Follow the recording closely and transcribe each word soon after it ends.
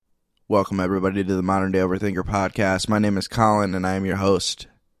Welcome, everybody, to the Modern Day Overthinker podcast. My name is Colin, and I am your host.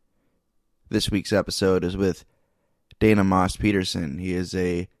 This week's episode is with Dana Moss-Peterson. He is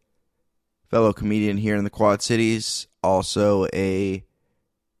a fellow comedian here in the Quad Cities, also a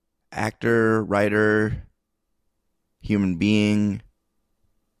actor, writer, human being,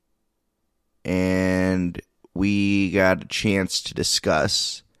 and we got a chance to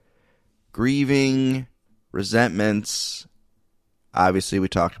discuss grieving, resentments. Obviously, we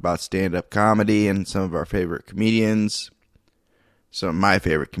talked about stand-up comedy and some of our favorite comedians. Some of my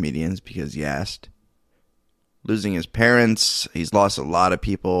favorite comedians, because he asked. Losing his parents. He's lost a lot of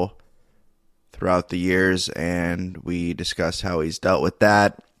people throughout the years, and we discussed how he's dealt with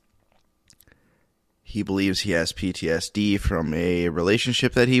that. He believes he has PTSD from a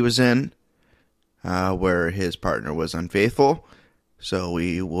relationship that he was in, where his partner was unfaithful. So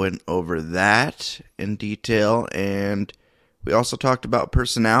we went over that in detail, and we also talked about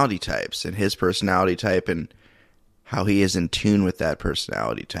personality types and his personality type and how he is in tune with that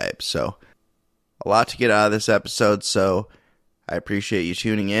personality type. So a lot to get out of this episode, so I appreciate you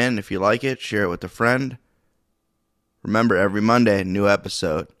tuning in. If you like it, share it with a friend. Remember, every Monday, new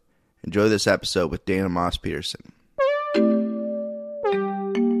episode. Enjoy this episode with Dana Moss-Peterson.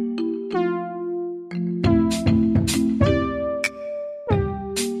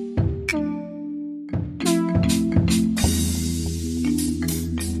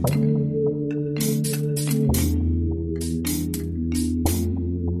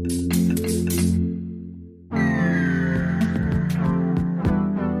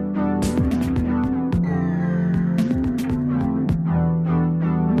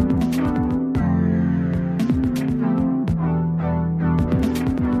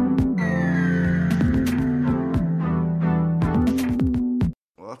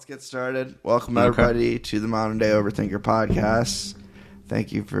 Get started. Welcome everybody to the Modern Day Overthinker podcast.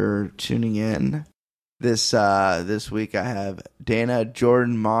 Thank you for tuning in. This week I have Dana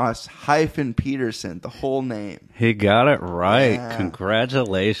Jordan Moss Peterson, the whole name. He got it right. Yeah.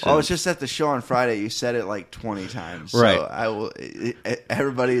 Congratulations. Oh, it's just at the show on Friday. You said it like 20 times. Right. So I will.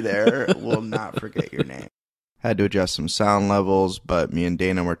 Everybody there will not forget your name. Had to adjust some sound levels, but me and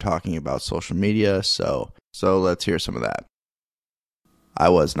Dana were talking about social media, so let's hear some of that. I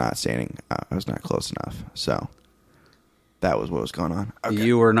was not standing. I was not close enough. So that was what was going on. Okay.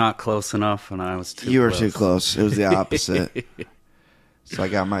 You were not close enough, and I was too close. You were too close. It was the opposite. So I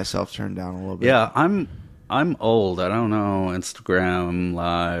got myself turned down a little bit. Yeah, I'm old. I don't know Instagram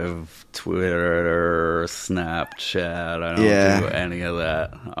Live, Twitter, Snapchat. I don't do any of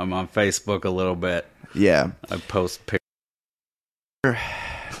that. I'm on Facebook a little bit. Yeah. I post pictures.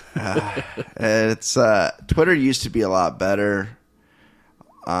 It's Twitter used to be a lot better.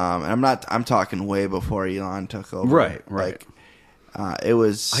 And I'm talking way before Elon took over. Right. Like, it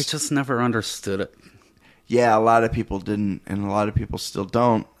was. I just never understood it. Yeah, a lot of people didn't, and a lot of people still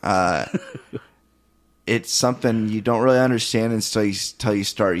don't. It's something you don't really understand until you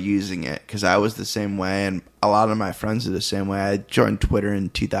start using it. Because I was the same way, and a lot of my friends are the same way. I joined Twitter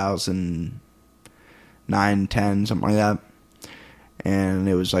in 2009, 10, something like that, and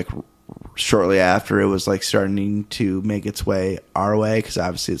it was like shortly after it was like starting to make its way our way, because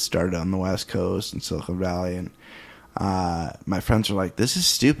obviously it started on the West Coast in Silicon Valley, and my friends were like, "This is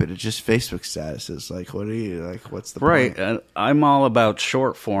stupid. It's just Facebook statuses. Like, what are you like? What's the right?" point? I'm all about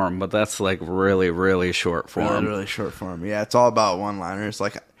short form, but that's like really, really short form. Really short form. Yeah, it's all about one-liners.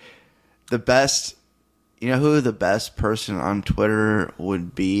 Like the best. You know who the best person on Twitter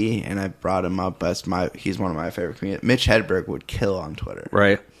would be, and I brought him up as he's one of my favorite comedians. Mitch Hedberg would kill on Twitter.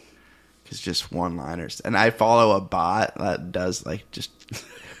 Right. It's just one-liners, and I follow a bot that does like just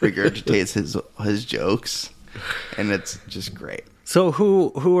regurgitates his jokes, and it's just great. So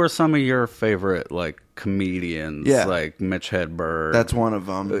who are some of your favorite like comedians? Yeah. Like Mitch Hedberg. That's one of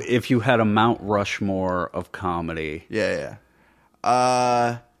them. If you had a Mount Rushmore of comedy, Yeah.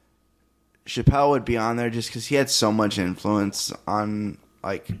 Chappelle would be on there just because he had so much influence on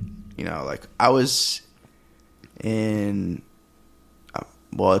like I was in.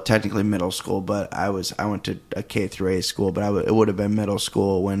 Well, technically middle school, but I went to a K through A school, but it would have been middle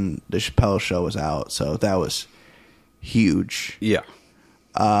school when the Chappelle Show was out, so that was huge. yeah.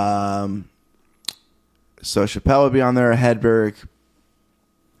 So Chappelle would be on there, Hedberg.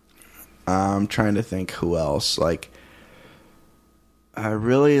 I'm trying to think who else. Like, I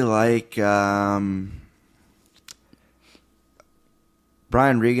really like Brian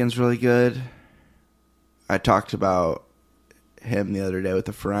Regan's really good. I talked about him the other day with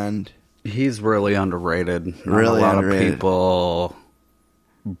a friend. He's really underrated. Really a lot underrated. of people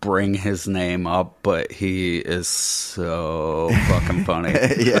bring his name up, but he is so fucking funny.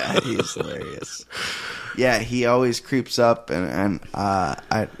 Yeah, he's hilarious. Yeah, he always creeps up, and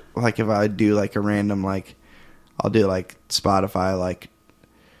I like if I do like a random like, I'll do like Spotify like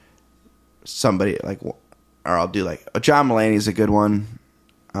somebody like, or I'll do like John Mulaney's a good one.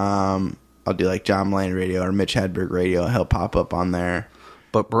 I'll do like John Mulaney Radio or Mitch Hedberg Radio. He'll pop up on there.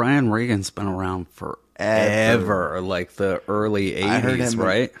 But Brian Regan's been around forever, like the early 80s,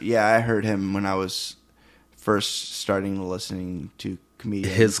 right? Yeah, I heard him when I was first starting listening to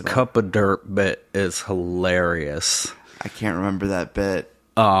comedians. His Cup of Dirt bit is hilarious. I can't remember that bit.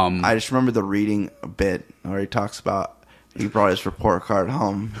 I just remember the reading bit where he talks about he brought his report card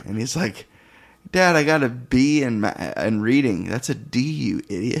home and he's like, "Dad, I got a B in reading. That's a D, you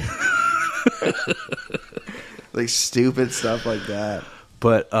idiot." Like stupid stuff like that.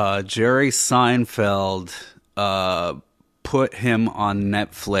 But Jerry Seinfeld put him on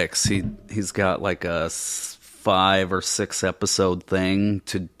Netflix. He's got like a 5 or 6 episode thing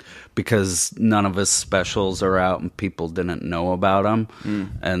because none of his specials are out and people didn't know about him.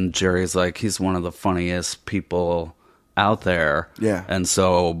 And Jerry's like, he's one of the funniest people out there. Yeah. And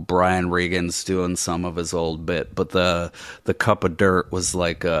so Brian Regan's doing some of his old bit, but the Cup of Dirt was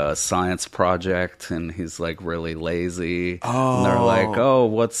like a science project and he's like really lazy. Oh. And they're like, "Oh,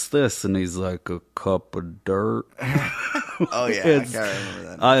 what's this?" And he's like, "A cup of dirt." Oh yeah, I can't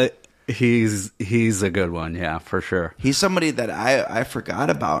remember that. He's a good one, yeah, for sure. He's somebody that I forgot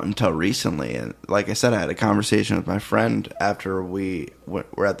about until recently. And like I said, I had a conversation with my friend after we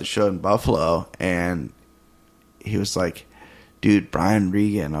were at the show in Buffalo, and he was like, "Dude, Brian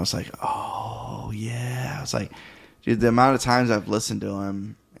Regan." I was like, "Oh yeah." I was like, dude, the amount of times I've listened to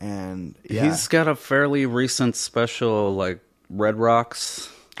him, and yeah. He's got a fairly recent special, like Red Rocks.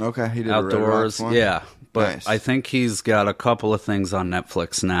 Okay, he did Outdoors, a Red Rocks one? Yeah. But Nice. I think he's got a couple of things on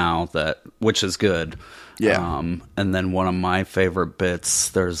Netflix now which is good. Yeah. And then one of my favorite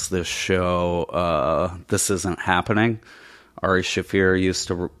bits, there's this show, This Isn't Happening. Ari Shaffir used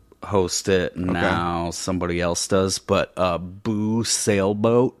to host it, and now somebody else does. But Boo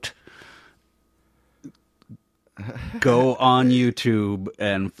Sailboat. Go on YouTube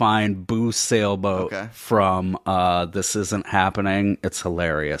and find Boo Sailboat from This Isn't Happening. It's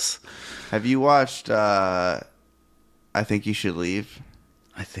hilarious. Have you watched I Think You Should Leave?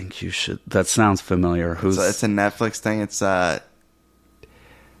 I think you should. That sounds familiar. It's a Netflix thing. It's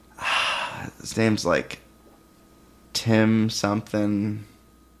his name's like Tim something.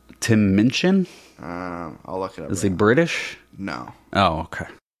 Tim Minchin? I'll look it up. Is he British? No. Oh, okay.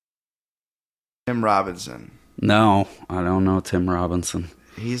 Tim Robinson. No, I don't know Tim Robinson.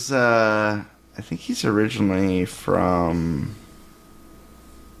 He's I think he's originally from,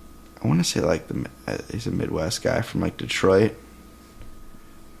 I want to say like he's a Midwest guy from like Detroit.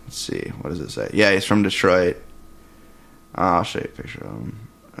 Let's see, what does it say? Yeah, he's from Detroit. I'll show you a picture of him.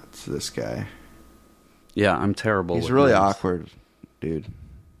 That's this guy. Yeah, I'm terrible. He's really awkward, dude.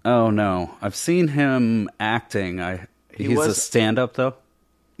 Oh no, I've seen him acting. He's a stand-up though.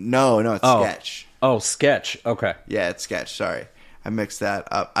 No, it's sketch. Oh, sketch. Okay. Yeah, it's sketch. Sorry, I mixed that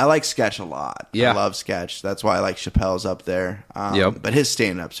up. I like sketch a lot. Yeah, I love sketch. That's why I like Chappelle's up there. Yep. But his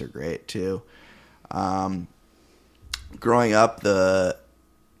stand-ups are great too. Growing up,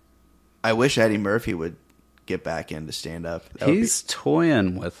 I wish Eddie Murphy would get back into stand-up. He's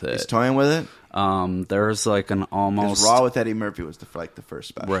toying with it. He's toying with it? There's like an almost... Raw with Eddie Murphy was the first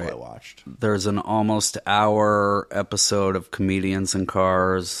special I watched. There's an almost hour episode of Comedians in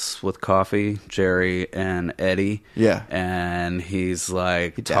Cars with Coffee, Jerry and Eddie. Yeah. And he's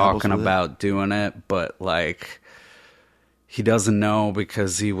like talking about doing it, but like... He doesn't know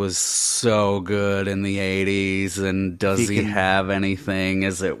because he was so good in the 80s, and does he have anything?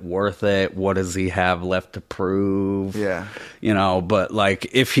 Is it worth it? What does he have left to prove? Yeah. You know, but like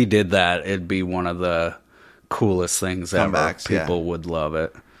if he did that, it'd be one of the coolest things ever. People would love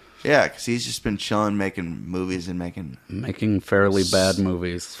it. Yeah, because he's just been chilling, making movies and making fairly bad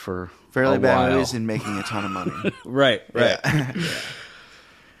movies for fairly a bad while. movies and making a ton of money. Right. Yeah.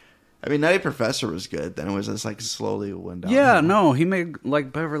 I mean, Nutty Professor was good. Then it was just like slowly went down. Yeah, no, he made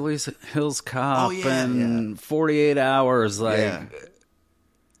like Beverly Hills Cop and 48 Hours, like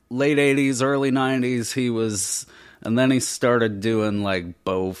late 80s, early 90s. He was, and then he started doing like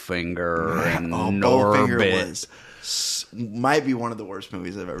Bowfinger and Norbit. Might be one of the worst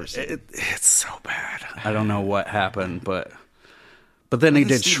movies I've ever seen. It's so bad. I don't know what happened, but then he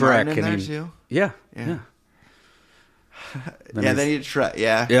did Shrek, and yeah. Then he did Shrek,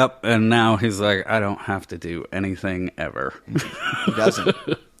 yeah. Yep, and now he's like, I don't have to do anything ever. He doesn't.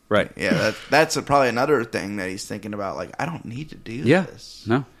 Right. Yeah, that's probably another thing that he's thinking about. Like, I don't need to do this.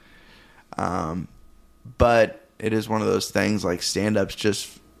 No. But it is one of those things, like, stand-up's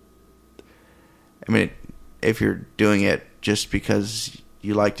just... I mean, if you're doing it just because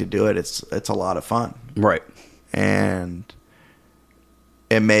you like to do it, it's a lot of fun. Right. And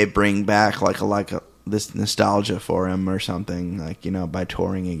it may bring back, this nostalgia for him or something, like, you know, by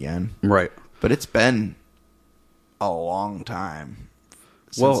touring again. Right. But it's been a long time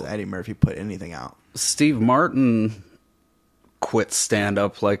since Eddie Murphy put anything out. Steve Martin quit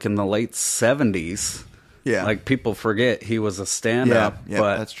stand-up, like, in the late 70s. Yeah. Like, people forget he was a stand-up, yeah,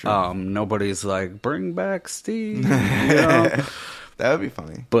 but that's true. Nobody's like, bring back Steve. You know? That would be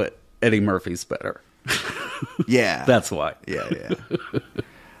funny. But Eddie Murphy's better. Yeah. That's why. Yeah.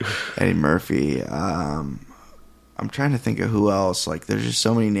 Eddie Murphy. I'm trying to think of who else. Like, there's just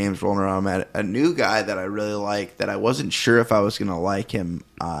so many names rolling around. I met a new guy that I really like that I wasn't sure if I was going to like him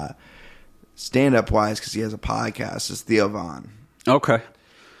stand-up wise because he has a podcast. It's Theo Von. Okay.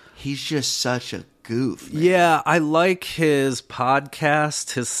 He's just such a goof, man. Yeah, I like his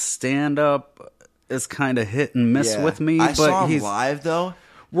podcast. His stand-up is kind of hit and miss with me. I but saw him he's live, though.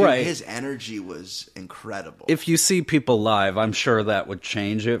 Dude, right. his energy was incredible. If you see people live, I'm sure that would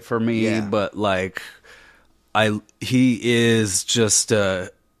change it for me. Yeah. But, like, he is just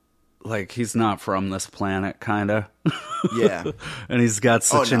like, he's not from this planet, kind of. Yeah. And he's got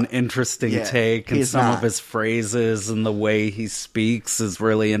such an interesting take, and some of his phrases and the way he speaks is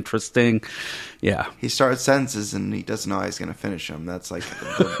really interesting. Yeah. He starts sentences and he doesn't know how he's going to finish them. That's, like,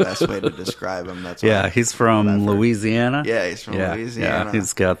 the best way to describe him. That's yeah, he's from Louisiana. Yeah, he's from Louisiana. Yeah,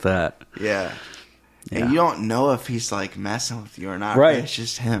 he's got that. Yeah. Yeah. And you don't know if he's, like, messing with you or not. Right. It's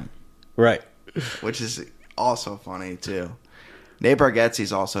just him. Right. Which is also funny, too. Nate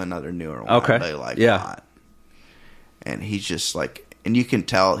Bargatze's also another newer one. Okay. I really like a lot. And he's just like, and you can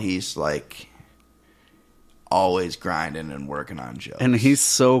tell he's like always grinding and working on jokes. And he's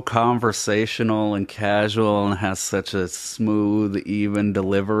so conversational and casual and has such a smooth, even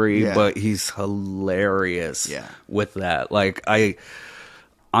delivery, but he's hilarious with that. Like,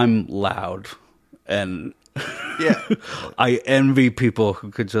 I'm loud and I envy people who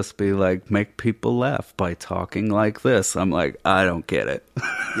could just be like, make people laugh by talking like this. I'm like, I don't get it.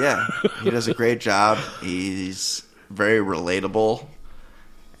 Yeah, he does a great job. He's very relatable.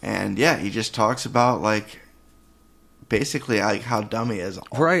 And yeah, he just talks about, like, basically, like, how dumb he is.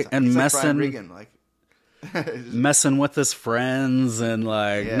 Right, and he's messing, like Brian Regan, like, messing with his friends and,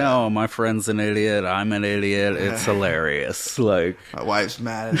 like, no, my friend's an idiot, I'm an idiot. It's hilarious. Like, my wife's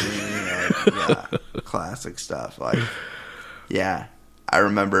mad at me. Like, classic stuff. Like, yeah, I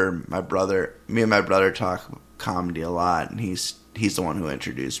remember me and my brother talk comedy a lot, and he's the one who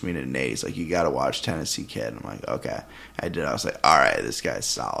introduced me to Nate. He's like, you got to watch Tennessee Kid. I'm like, okay. I did. I was like, all right, this guy's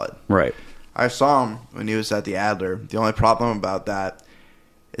solid. Right. I saw him when he was at the Adler. The only problem about that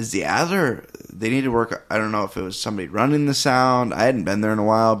is the Adler, they need to work. I don't know if it was somebody running the sound. I hadn't been there in a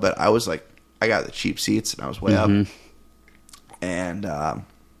while, but I was like, I got the cheap seats and I was way up. And I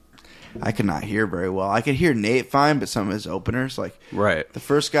could not hear very well. I could hear Nate fine, but some of his openers, like, the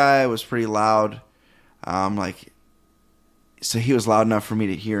first guy was pretty loud. So he was loud enough for me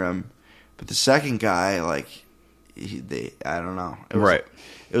to hear him. But the second guy, like, I don't know.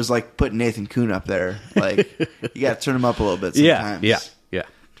 It was like putting Nathan Kuhn up there. Like, you got to turn him up a little bit sometimes. Yeah.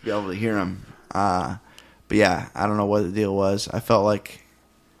 To be able to hear him. But yeah, I don't know what the deal was. I felt like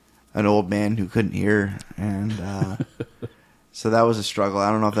an old man who couldn't hear. And so that was a struggle.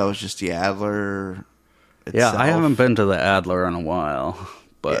 I don't know if that was just the Adler itself. Yeah, I haven't been to the Adler in a while.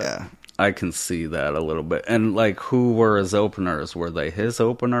 But I can see that a little bit. And, like, who were his openers? Were they his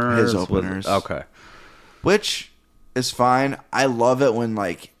openers? His openers. Okay. Which is fine. I love it when,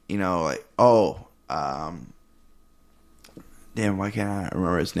 like, you know, like, damn, why can't I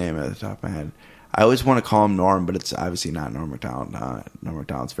remember his name at the top of my head? I always want to call him Norm, but it's obviously not Norm Macdonald. Norm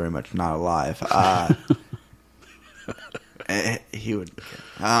Macdonald's very much not alive. He would.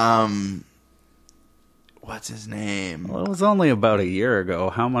 What's his name? Well, it was only about a year ago.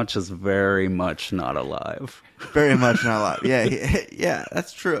 How much is very much not alive? Very much not alive. Yeah,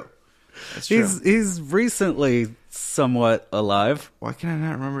 that's true. That's true. He's recently somewhat alive. Why can I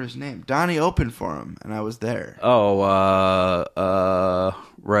not remember his name? Donnie opened for him, and I was there. Oh,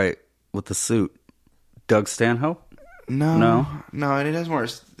 right, with the suit. Doug Stanhope? No, it has more.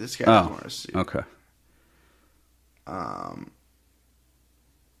 This guy has more suit. Okay. I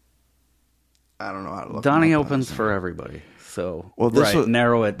don't know how to look. Donnie opens for everybody, so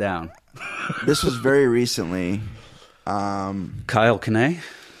narrow it down. This was very recently. Kyle Kinane?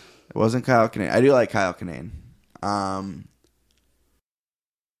 It wasn't Kyle Kinane. I do like Kyle Kinane.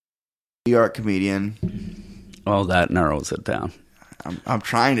 New York comedian. Oh, that narrows it down. I'm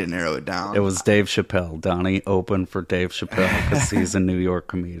trying to narrow it down. It was Dave Chappelle. Donnie opened for Dave Chappelle because he's a New York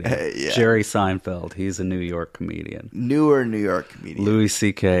comedian. Yeah. Jerry Seinfeld, he's a New York comedian. Newer New York comedian. Louis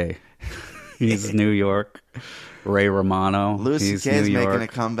C.K., he's New York. Ray Romano, Louis he's C.K. is New making York. a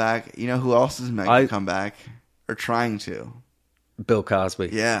comeback. You know who else is making a comeback? Or trying to? Bill Cosby.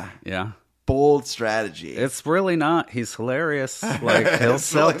 Yeah. Yeah. Bold strategy. It's really not. He's hilarious. Like, he'll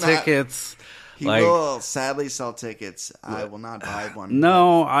sell really not. tickets. He will sadly sell tickets. I will not buy one.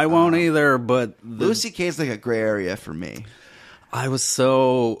 No, I won't either, but... Louis C.K. is like a gray area for me.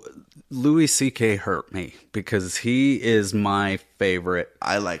 Louis C.K. hurt me because he is my favorite.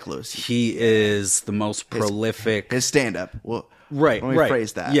 I like Louis C.K. He is the most prolific... His stand-up. Well, right, let me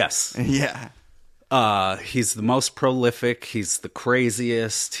phrase that. Yes. Yeah. He's the most prolific. He's the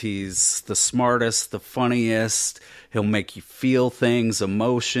craziest. He's the smartest, the funniest. He'll make you feel things,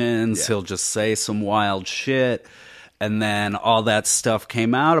 emotions. Yeah. He'll just say some wild shit. And then all that stuff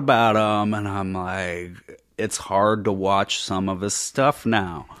came out about him. And I'm like, it's hard to watch some of his stuff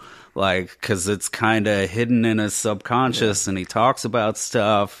now. Like, because it's kind of hidden in his subconscious, and he talks about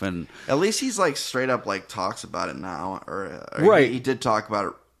stuff. And at least he's like straight up like talks about it now. Or right. He did talk about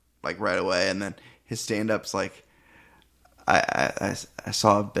it like right away. And then his stand-up's like, I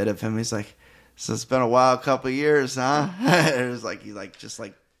saw a bit of him. He's like, so it's been a wild couple of years, huh? It was like he like just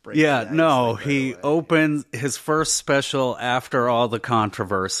like breaks yeah, the ice, no, like, right he away. opened his first special after all the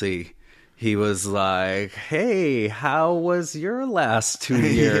controversy. He was like, "Hey, how was your last 2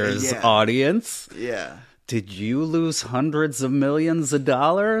 years, Yeah. audience? Yeah. Did you lose hundreds of millions of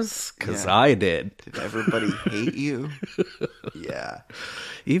dollars? Because Yeah. I did." Did everybody hate you? Yeah.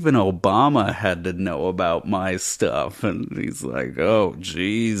 Even Obama had to know about my stuff, and he's like, "Oh,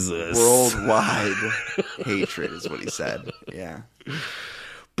 Jesus." Worldwide hatred is what he said. Yeah.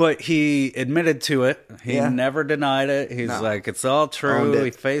 But he admitted to it. He Yeah. never denied it. He's No. like, it's all Owned true. it.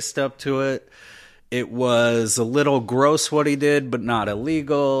 He faced up to it. It was a little gross what he did, but not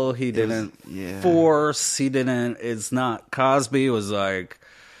illegal. He didn't force. He didn't. It's not Cosby. It was like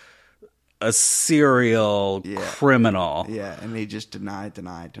a serial criminal. Yeah, and he just denied.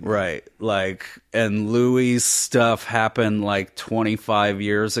 Right. Like, and Louis' stuff happened like 25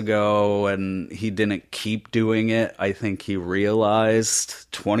 years ago, and he didn't keep doing it. I think he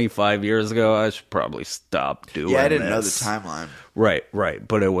realized 25 years ago, I should probably stop doing Yeah, I didn't this. know the timeline. Right.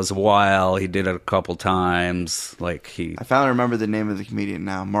 But it was a while. He did it a couple times. Like, I finally remember the name of the comedian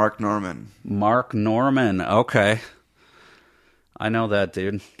now. Mark Norman. Mark Norman. Okay. I know that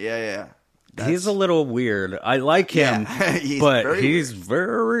dude. Yeah. He's a little weird. I like him, but he's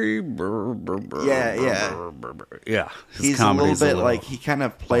very... Yeah. His He's a little comedy's bit like, he kind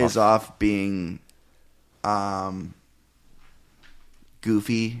of plays off being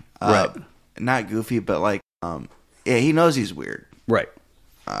goofy. Right. Not goofy, but like, yeah, he knows he's weird. Right.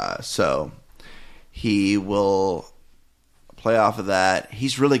 So he will play off of that.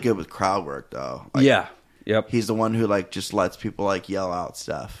 He's really good with crowd work, though. Like, yeah. Yep. He's the one who like just lets people like yell out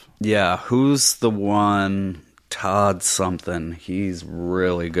stuff. Yeah. Who's the one? Todd something. He's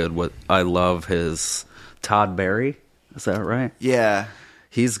really good with. I love his Todd Berry. Is that right? Yeah.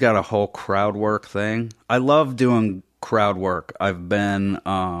 He's got a whole crowd work thing. I love doing crowd work. I've been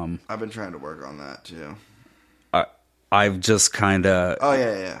trying to work on that too. I've just kind of. Oh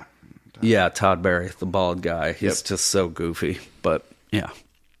yeah. Yeah, Todd Berry, the bald guy. He's just so goofy, but yeah.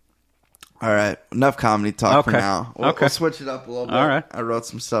 All right, enough comedy talk for now. Okay. We'll switch it up a little bit. All right. I wrote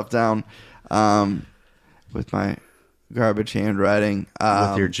some stuff down with my garbage handwriting.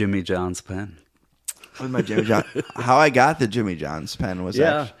 With your Jimmy John's pen. With my Jimmy John. How I got the Jimmy John's pen was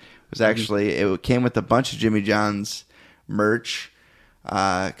actually it came with a bunch of Jimmy John's merch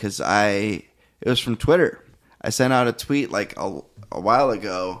because it was from Twitter. I sent out a tweet like a while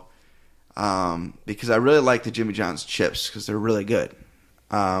ago because I really like the Jimmy John's chips because they're really good.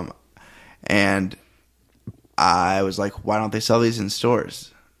 And I was like, why don't they sell these in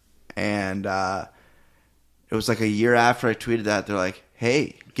stores? And it was like a year after I tweeted that, they're like,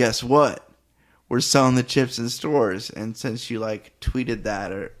 hey, guess what? We're selling the chips in stores. And since you like tweeted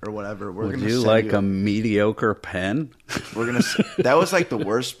that or whatever, we're going to send you like a mediocre pen? We're going to. That was like the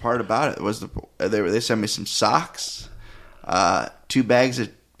worst part about it. Was they sent me some socks, 2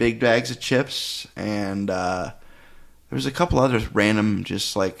 big bags of chips, and there was a couple other random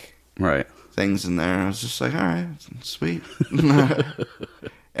just like things in there. I was just like, all right, sweet.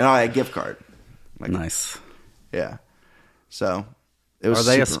 And I had a gift card. Like, nice. Yeah. So it was.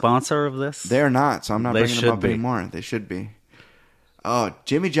 Are they a sponsor of this? They're not, so I'm not bringing them up be. anymore. They should be. Oh,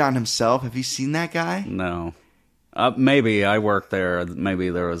 Jimmy John himself. Have you seen that guy? No. Maybe I worked there. Maybe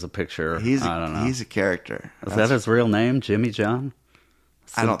there was a picture. I don't know. He's a character. Is that his real name, Jimmy John?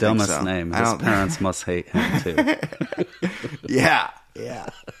 It's the I don't dumbest think so. name. His parents must hate him too. Yeah.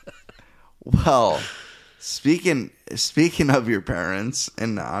 Well, speaking of your parents,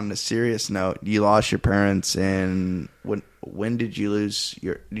 and on a serious note, you lost your parents in when did you lose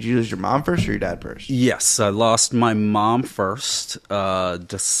your mom first or your dad first? Yes, I lost my mom first,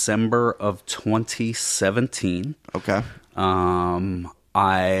 December of 2017. Okay.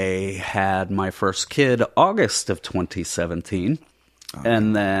 I had my first kid August of 2017. Okay.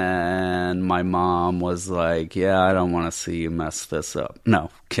 And then my mom was like, yeah, I don't want to see you mess this up. No,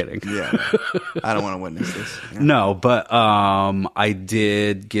 kidding. Yeah. I don't want to witness this. Yeah. No, but I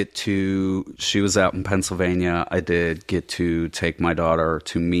did get to, she was out in Pennsylvania. I did get to take my daughter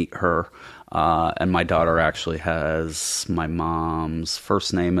to meet her. And my daughter actually has my mom's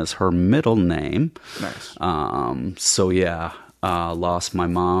first name as her middle name. Nice. So yeah, lost my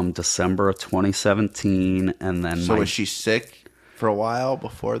mom December of 2017. And then was she sick for a while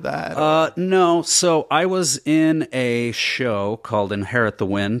before that? No. So I was in a show called Inherit the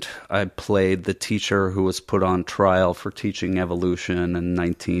Wind. I played the teacher who was put on trial for teaching evolution in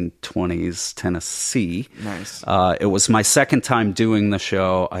 1920s Tennessee. Nice. It was my second time doing the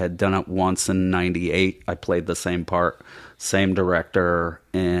show. I had done it once in 98. I played the same part, same director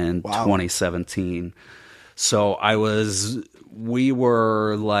in 2017. So we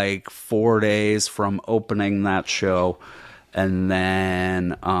were like 4 days from opening that show. And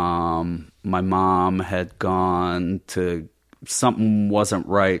then my mom had gone to, something wasn't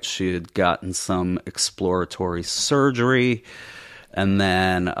right. She had gotten some exploratory surgery. And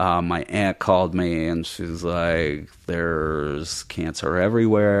then my aunt called me and she's like, there's cancer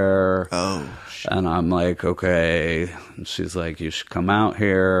everywhere. Oh, shit. And I'm like, okay. And she's like, you should come out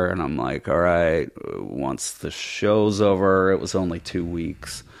here. And I'm like, all right. Once the show's over, it was only 2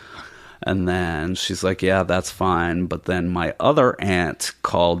 weeks. And then she's like, yeah, that's fine. But then my other aunt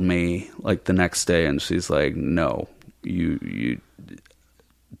called me like the next day and she's like, no, you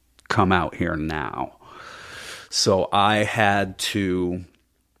come out here now. So I had to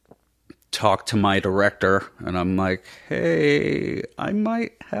talk to my director and I'm like, hey, I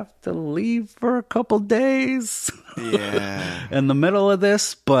might have to leave for a couple days. Yeah. In the middle of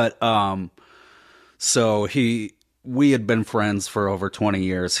this. But so we had been friends for over 20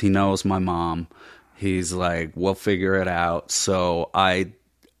 years. He knows my mom. He's like, we'll figure it out. So I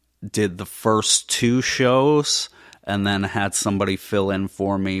did the first 2 shows and then had somebody fill in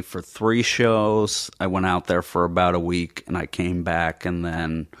for me for 3 shows. I went out there for about a week and I came back and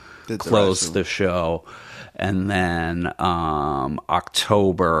then closed the show. And then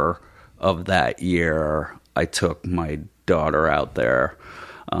October of that year, I took my daughter out there.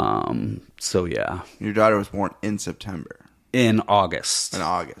 So yeah. Your daughter was born in September. In August.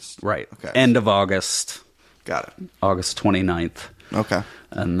 Right. Okay. End of August. Got it. August 29th. Okay.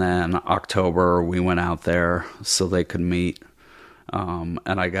 And then October we went out there so they could meet. And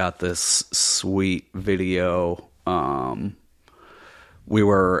I got this sweet video. We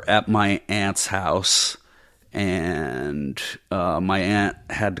were at my aunt's house and my aunt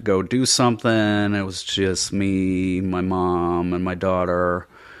had to go do something. It was just me, my mom, and my daughter.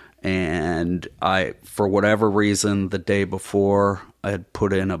 And I, for whatever reason, the day before, I had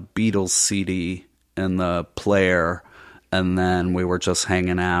put in a Beatles CD in the player, and then we were just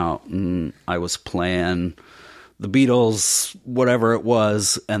hanging out, and I was playing the Beatles, whatever it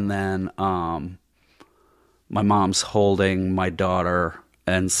was, and then my mom's holding my daughter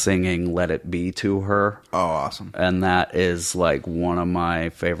and singing Let It Be to her. Oh, awesome. And that is like one of my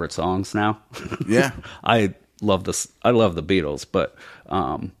favorite songs now. Yeah. I love the Beatles, but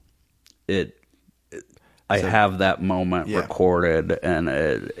I have that moment recorded, and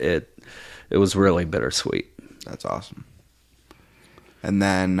it was really bittersweet. That's awesome. And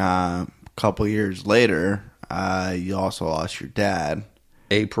then a couple years later, you also lost your dad.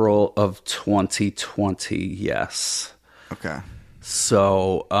 April of 2020, yes. Okay.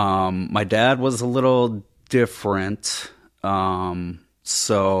 So my dad was a little different.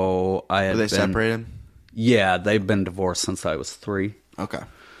 So I had Were they separated? Yeah, they've been divorced since I was 3. Okay.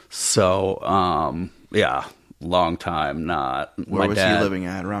 So, yeah, long time not. Where was he living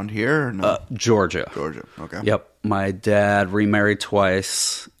at? Around here or no? Georgia. Georgia, okay. Yep. My dad remarried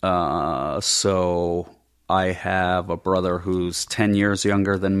twice. So I have a brother who's 10 years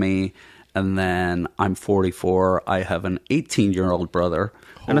younger than me. And then I'm 44. I have an 18-year-old brother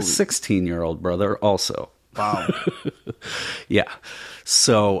and a 16-year-old brother also. Wow. Yeah.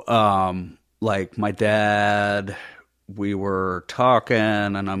 So, like, my dad we were talking,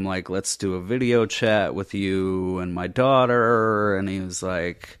 and I'm like, let's do a video chat with you and my daughter. And he was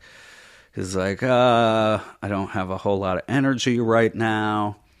like, I don't have a whole lot of energy right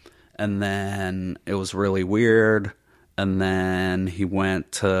now. And then it was really weird. And then he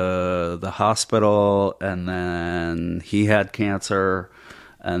went to the hospital, and then he had cancer.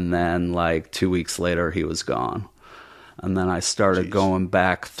 And then like 2 weeks later, he was gone. And then I started going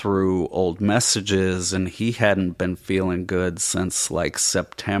back through old messages, and he hadn't been feeling good since like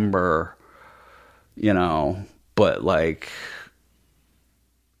September, but like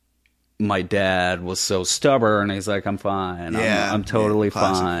my dad was so stubborn. He's like, I'm fine. Yeah, I'm totally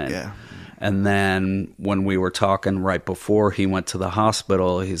classic, fine. Yeah. And then when we were talking right before he went to the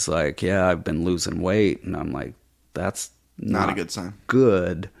hospital, he's like, yeah, I've been losing weight. And I'm like, that's not a good sign.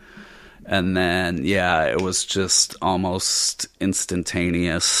 Good. And then, yeah, it was just almost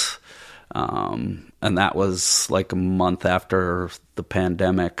instantaneous. And that was like a month after the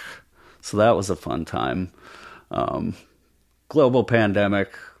pandemic. So that was a fun time. Global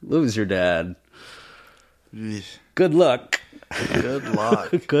pandemic. Lose your dad. Good luck. Good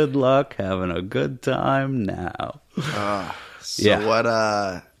luck. Good luck having a good time now.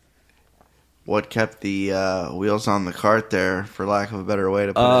 What kept the wheels on the cart there, for lack of a better way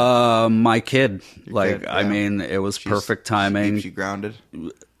to put it? My kid. Kid, I mean, it was perfect She timing. keeps you grounded?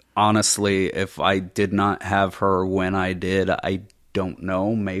 Honestly, if I did not have her when I did, I don't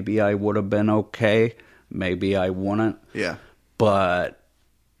know. Maybe I would have been okay. Maybe I wouldn't. Yeah. But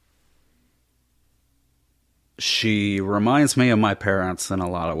she reminds me of my parents in a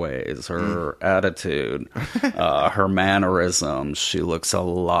lot of ways. Her attitude, her mannerisms. She looks a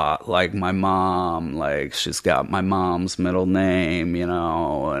lot like my mom. Like, she's got my mom's middle name,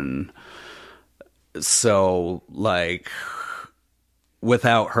 and so, like,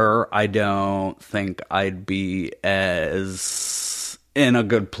 without her, I don't think I'd be as in a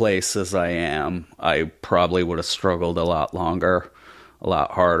good place as I am. I probably would have struggled a lot longer, a lot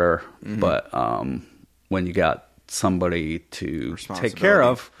harder. But when you got somebody to take care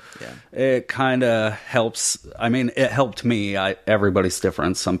of, it kind of helps. I mean, it helped me. Everybody's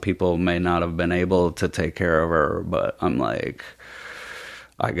different. Some people may not have been able to take care of her, but I'm like,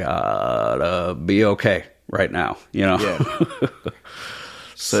 I gotta be okay right now, Yeah.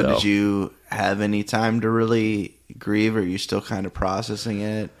 So did you have any time to really grieve? Or are you still kind of processing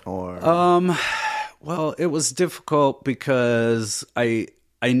it? Or well, it was difficult because I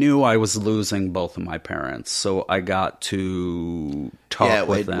knew I was losing both of my parents, so I got to talk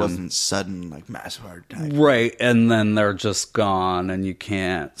with them. It wasn't sudden, like massive heart attack, right? And then they're just gone, and you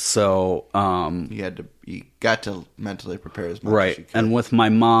can't. So you got to mentally prepare as much right. as you could. And with my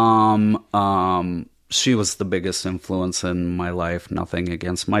mom, she was the biggest influence in my life. Nothing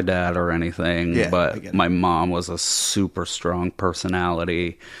against my dad or anything, but my mom was a super strong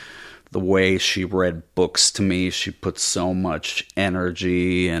personality. The way she read books to me, she put so much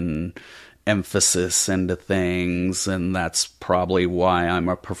energy and emphasis into things, and that's probably why I'm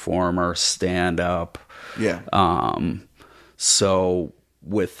a performer, stand up. Yeah. So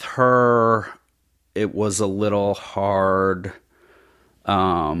with her, it was a little hard.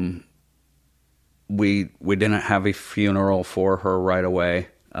 We didn't have a funeral for her right away.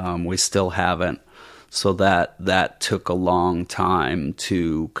 We still haven't. So that took a long time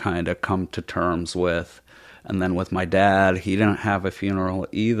to kind of come to terms with. And then with my dad, he didn't have a funeral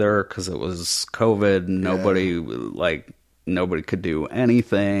either because it was COVID. Nobody could do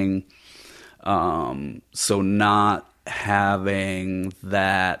anything. So not having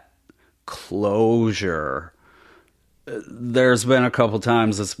that closure, there's been a couple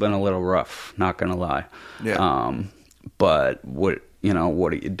times it's been a little rough, not gonna lie. Yeah. But what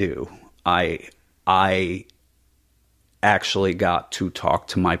do you do? I actually got to talk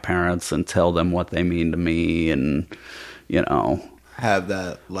to my parents and tell them what they mean to me, and have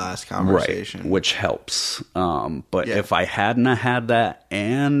that last conversation, right, which helps. But if I hadn't had that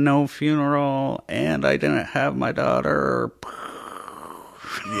and no funeral and I didn't have my daughter,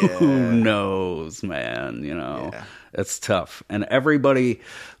 who knows, man? It's tough. And everybody,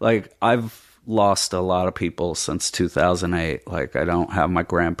 like, I've lost a lot of people since 2008. Like, I don't have my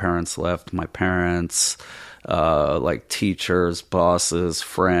grandparents left, my parents, like teachers, bosses,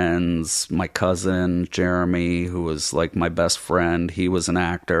 friends, my cousin Jeremy, who was like my best friend. He was an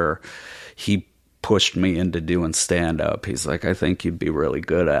actor. He pushed me into doing stand-up. He's like, I think you'd be really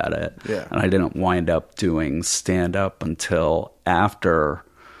good at it. Yeah. And I didn't wind up doing stand-up until after.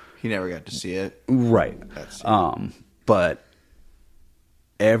 He never got to see it. Right. But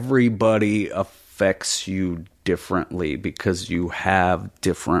everybody affects you differently because you have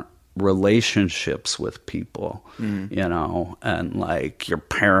different relationships with people, you know, and like your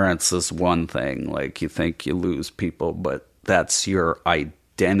parents is one thing. Like you think you lose people, but that's your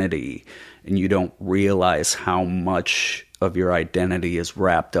identity, and you don't realize how much of your identity is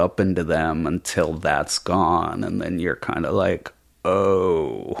wrapped up into them until that's gone, and then you're kind of like,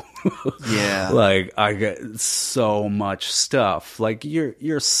 oh, Yeah. like I get so much stuff. Like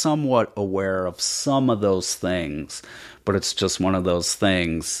you're somewhat aware of some of those things, but it's just one of those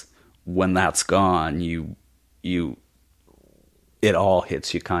things. When that's gone, it all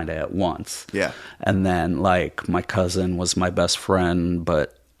hits you kind of at once. Yeah. And then, like, my cousin was my best friend,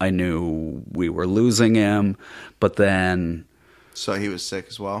 but I knew we were losing him. But then, So he was sick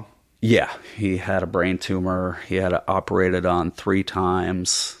as well? yeah, he had a brain tumor. He had it operated on 3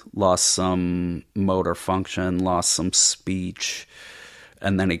 times, lost some motor function, lost some speech.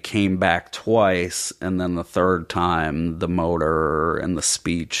 And then he came back twice, and then the third time, the motor and the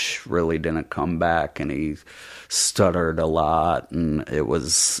speech really didn't come back, and he stuttered a lot, and it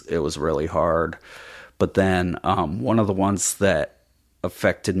was really hard. But then one of the ones that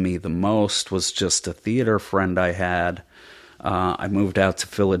affected me the most was just a theater friend I had. I moved out to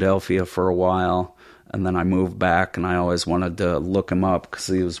Philadelphia for a while, and then I moved back, and I always wanted to look him up because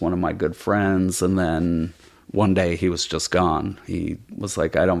he was one of my good friends, and then one day he was just gone. He was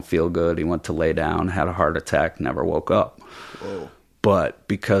like, I don't feel good. He went to lay down, had a heart attack, never woke up. Whoa. But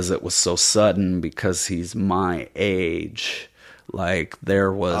because it was so sudden, because he's my age, like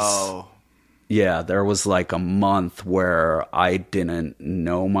there was like a month where I didn't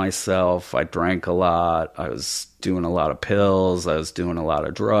know myself. I drank a lot. I was doing a lot of pills. I was doing a lot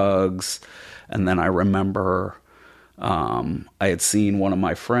of drugs. And then I remember I had seen one of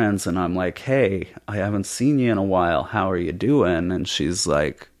my friends, and I'm like, hey, I haven't seen you in a while. How are you doing? And she's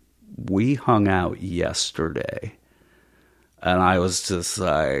like, we hung out yesterday. And I was just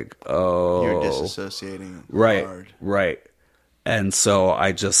like, oh. You're disassociating right, hard. Right. And so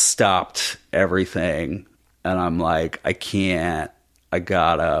I just stopped everything. And I'm like, I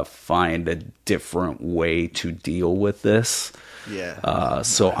gotta find a different way to deal with this. Yeah.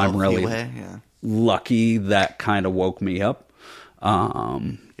 So I'm really Yeah. lucky that kind of woke me up.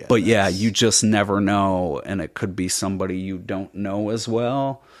 But yeah, you just never know, and it could be somebody you don't know as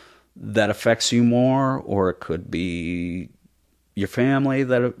well that affects you more, or it could be your family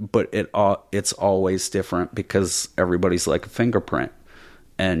but it's always different because everybody's like a fingerprint,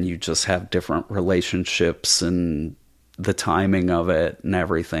 and you just have different relationships, and the timing of it and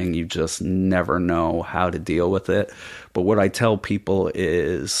everything, you just never know how to deal with it. But what I tell people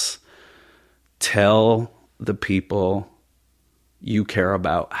is, tell the people you care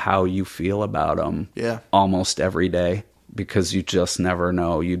about how you feel about them almost every day, because you just never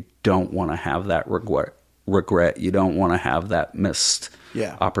know. You don't want to have that regret. You don't want to have that missed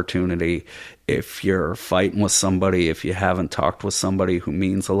opportunity. If you're fighting with somebody, if you haven't talked with somebody who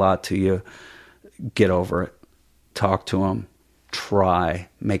means a lot to you, get over it. Talk to them. Try.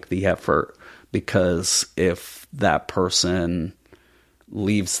 Make the effort. Because if that person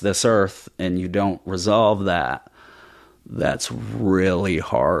leaves this earth and you don't resolve that, that's really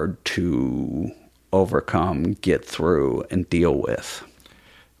hard to overcome, get through, and deal with.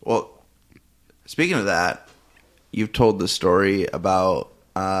 Well, speaking of that, you've told the story about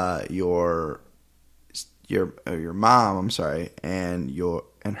your mom, I'm sorry, and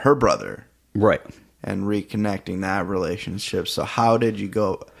her brother. Right. And reconnecting that relationship. So how did you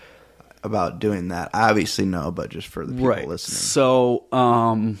go about doing that? I obviously know, but just for the people listening. So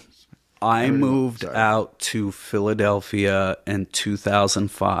I moved out to Philadelphia in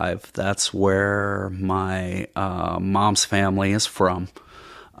 2005. That's where my mom's family is from.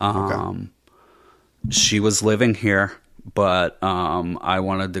 She was living here, but I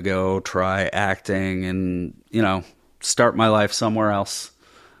wanted to go try acting and, start my life somewhere else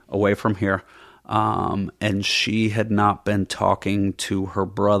away from here. And she had not been talking to her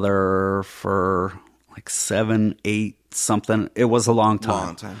brother for like 7, 8 something. It was a long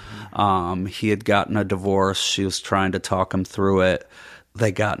time. He had gotten a divorce. She was trying to talk him through it.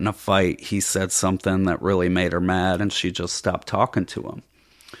 They got in a fight. He said something that really made her mad, and she just stopped talking to him.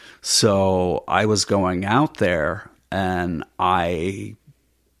 So I was going out there, and I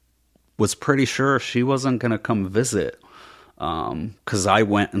was pretty sure she wasn't going to come visit. Because I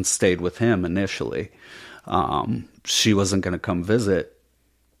went and stayed with him initially. She wasn't going to come visit.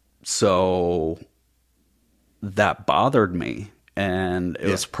 So that bothered me. And it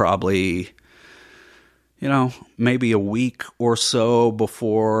was probably, maybe a week or so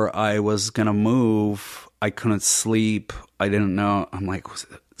before I was going to move. I couldn't sleep. I didn't know. I'm like,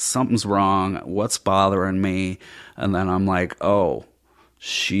 something's wrong. What's bothering me? And then I'm like, oh,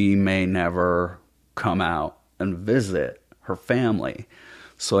 she may never come out and visit her family.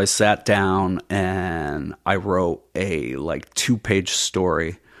 So I sat down and I wrote a 2-page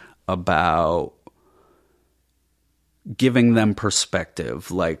story about giving them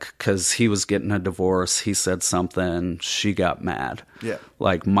perspective, because he was getting a divorce, he said something, she got mad. Yeah.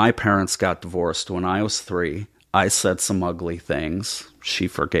 My parents got divorced when I was 3. I said some ugly things. She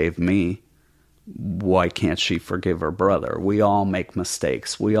forgave me. Why can't she forgive her brother? We all make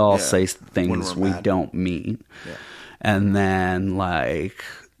mistakes. We all say things we don't mean. Yeah. And then,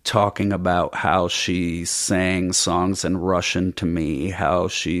 talking about how she sang songs in Russian to me, how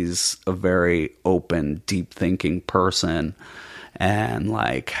she's a very open, deep-thinking person, and,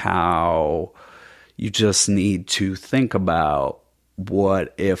 how you just need to think about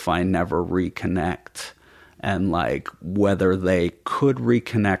what if I never reconnect, and, whether they could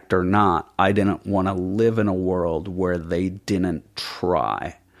reconnect or not. I didn't want to live in a world where they didn't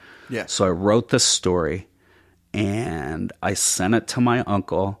try. Yeah. So I wrote this story, and I sent it to my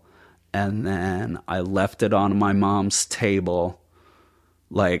uncle, and then I left it on my mom's table.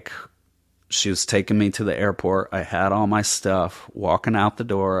 She was taking me to the airport. I had all my stuff, walking out the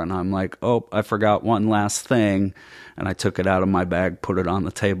door, and I'm like, oh, I forgot one last thing. And I took it out of my bag, put it on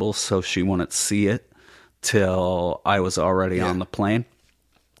the table so she wouldn't see it till I was already on the plane.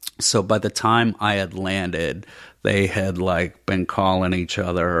 So by the time I had landed, they had been calling each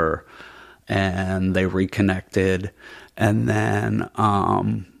other, and they reconnected. And then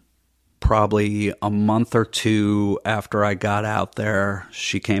probably a month or 2 after I got out there,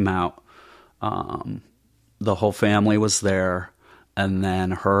 she came out. The whole family was there. And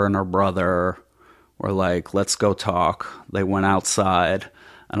then her and her brother were like, let's go talk. They went outside,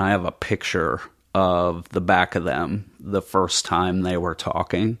 and I have a picture of the back of them the first time they were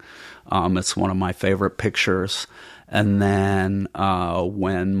talking. It's one of my favorite pictures. And then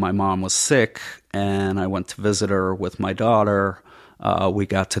when my mom was sick and I went to visit her with my daughter, we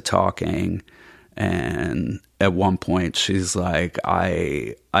got to talking. And at one point she's like,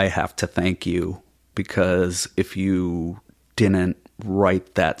 I have to thank you, because if you didn't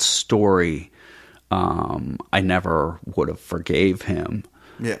write that story, I never would have forgave him.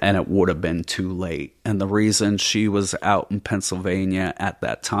 Yeah. And it would have been too late. And the reason she was out in Pennsylvania at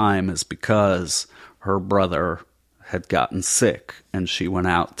that time is because her brother had gotten sick, and she went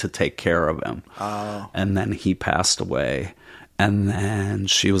out to take care of him. Oh. And then he passed away. And then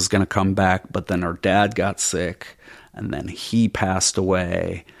she was going to come back, but then her dad got sick, and then he passed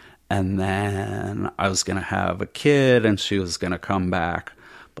away. And then I was going to have a kid, and she was going to come back,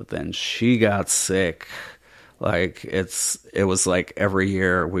 but then she got sick. It was every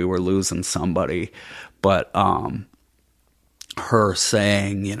year we were losing somebody. But her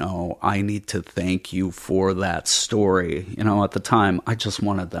saying, I need to thank you for that story. At the time, I just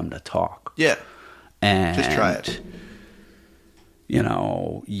wanted them to talk. Yeah. And just try it.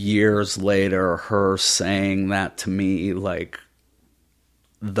 Years later, her saying that to me,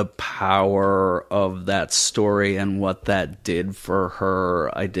 the power of that story and what that did for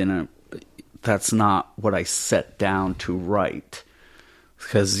her, that's not what I set down to write.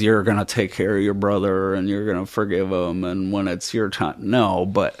 Because you're going to take care of your brother and you're going to forgive him, and when it's your time. No,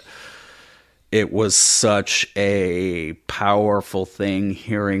 but it was such a powerful thing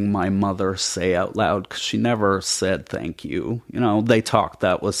hearing my mother say out loud, because she never said thank you. They talked,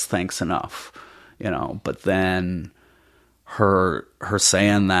 that was thanks enough. But then her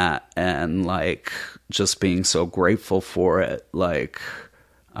saying that and just being so grateful for it,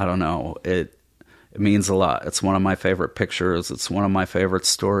 I don't know, it means a lot. It's one of my favorite pictures. It's one of my favorite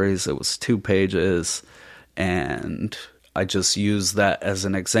stories. It was 2 pages, and I just use that as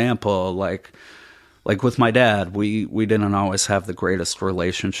an example. Like with my dad, we didn't always have the greatest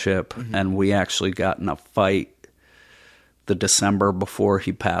relationship, and we actually got in a fight the December before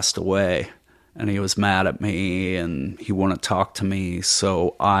he passed away, and he was mad at me, and he wouldn't talk to me.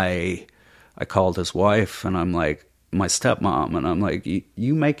 So I called his wife, and I'm like, my stepmom, and I'm like,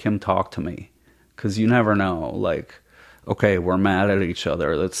 you make him talk to me, because you never know. Okay, we're mad at each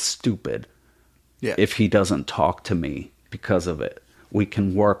other. That's stupid. Yeah. If he doesn't talk to me because of it, we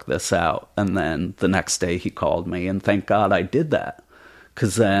can work this out. And then the next day he called me, and thank God I did that.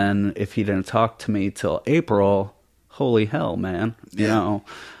 Because then if he didn't talk to me till April, holy hell, man.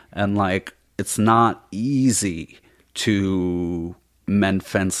 And it's not easy to mend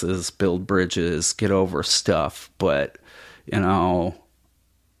fences, build bridges, get over stuff. But, if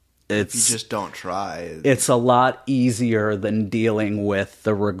you just don't try. It's a lot easier than dealing with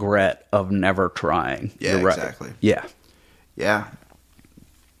the regret of never trying. Yeah, You're right. Exactly. Yeah. Yeah.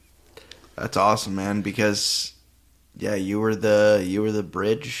 That's awesome, man, because Yeah, you were the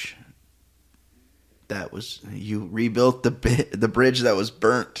bridge that was, you rebuilt the bridge that was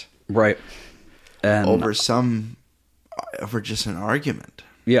burnt. Right. And over just an argument.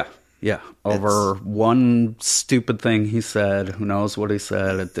 Yeah. Over one stupid thing he said. Who knows what he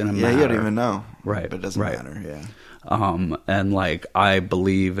said? It didn't matter. Yeah, you don't even know. Right. But it doesn't matter, yeah. And like, I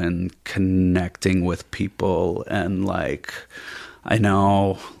believe in connecting with people, and like, I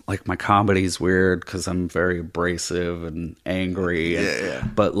know like my comedy's weird because I'm very abrasive and angry. Yeah.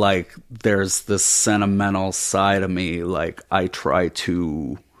 But like, there's this sentimental side of me. Like, I try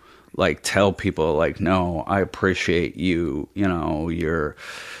to like tell people like, no, I appreciate you, you know,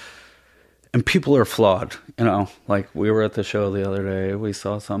 and people are flawed, you know, like we were at the show the other day. We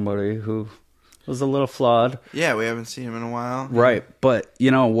saw somebody who was a little flawed. Yeah. We haven't seen him in a while. Right. But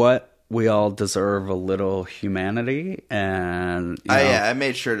you know what? We all deserve a little humanity. And you know, I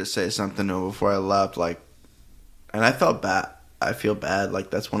made sure to say something to him before I left. Like, and I felt bad. I feel bad.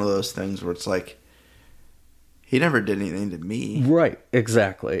 Like, that's one of those things where it's like, he never did anything to me. Right.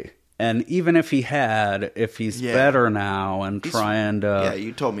 Exactly. And even if he had, if he's better now and trying to... Yeah,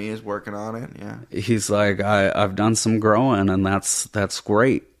 you told me he's working on it, yeah. He's like, I've done some growing, and that's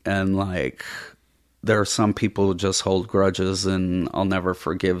great. And, like, there are some people who just hold grudges, and I'll never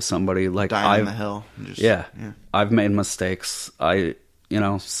forgive somebody. Like, dying on the hill. Yeah. I've made mistakes.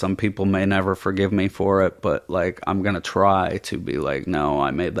 Some people may never forgive me for it, but, like, I'm going to try to be like, no,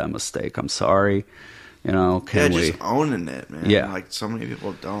 I made that mistake. I'm sorry. You know, just owning it, man. Yeah. Like, so many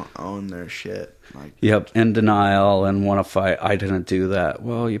people don't own their shit. Like, yep, in denial and want to fight. I didn't do that.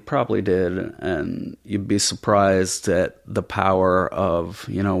 Well, you probably did, and you'd be surprised at the power of,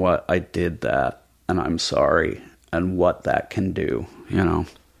 you know what, I did that, and I'm sorry, and what that can do, you know.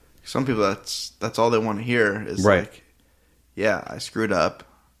 Some people, that's all they want to hear is like, yeah, I screwed up.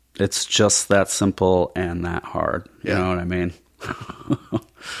 It's just that simple and that hard. You know what I mean?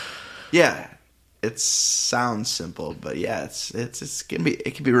 Yeah. It sounds simple, but yeah, it can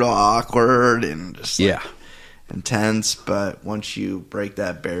be real awkward and just intense. But once you break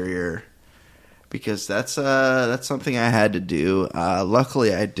that barrier, because that's something I had to do.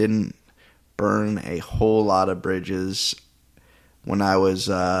 Luckily, I didn't burn a whole lot of bridges when I was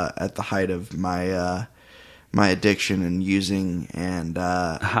at the height of my addiction and using. And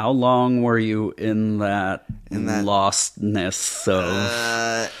how long were you in that lostness?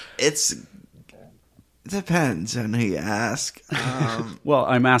 It depends on who you ask. Well,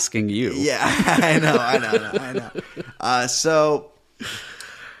 I'm asking you. Yeah, I know. So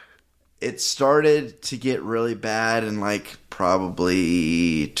it started to get really bad in like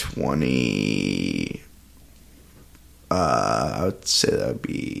probably 20. I would say that would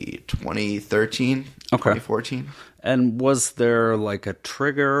be 2013, 2014. And was there like a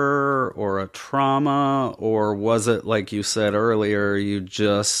trigger or a trauma, or was it like you said earlier, you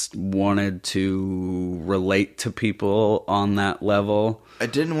just wanted to relate to people on that level? I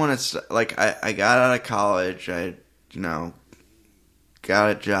didn't want to, like, I got out of college, I, got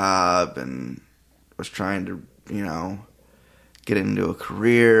a job and was trying to, get into a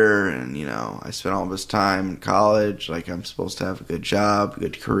career, and, I spent all this time in college, like, I'm supposed to have a good job, a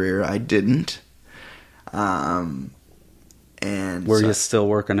good career. I didn't. And were you still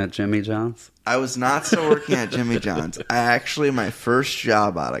working at Jimmy John's? I was not still working at Jimmy John's. My first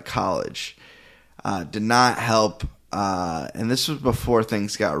job out of college did not help. And this was before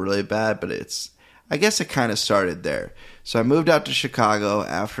things got really bad, but I guess it kind of started there. So I moved out to Chicago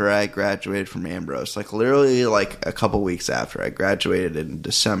after I graduated from Ambrose, like literally like a couple weeks after. I graduated in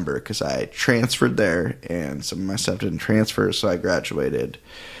December because I transferred there and some of my stuff didn't transfer, so I graduated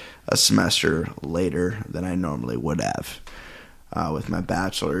a semester later than I normally would have with my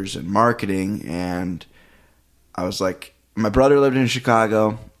bachelor's in marketing. And I was like, my brother lived in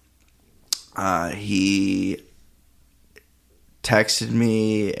Chicago. He texted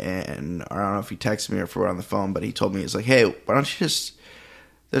me, and or I don't know if he texted me or if we were on the phone, but he told me, he's like, hey, why don't you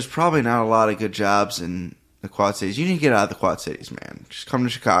there's probably not a lot of good jobs in the Quad Cities. You need to get out of the Quad Cities, man. Just come to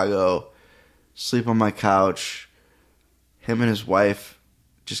Chicago, sleep on my couch. Him and his wife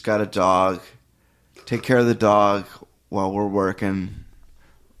just got a dog. Take care of the dog while we're working,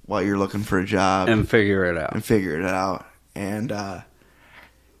 while you're looking for a job. And figure it out. And I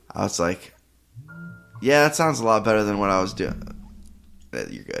was like, yeah, that sounds a lot better than what I was doing.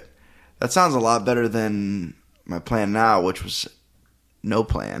 You're good. That sounds a lot better than my plan now, which was no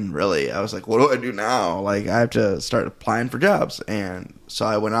plan, really. I was like, what do I do now? Like, I have to start applying for jobs. And so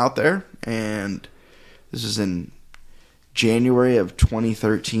I went out there, and this is in January of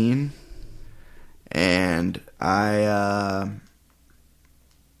 2013. And I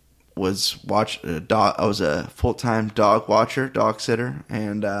I was a full-time dog sitter,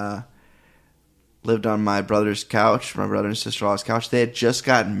 and lived on my brother's couch, my brother and sister-in-law's couch. They had just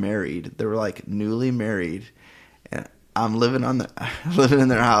gotten married. They were like newly married, and I'm living in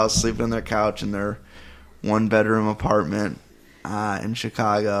their house, sleeping on their couch in their one-bedroom apartment in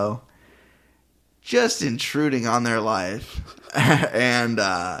Chicago, just intruding on their life. And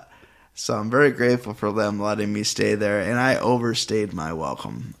so I'm very grateful for them letting me stay there, and I overstayed my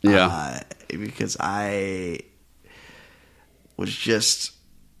welcome. Yeah. Because I was just,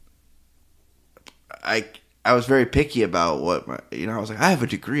 I was very picky about what I was like, I have a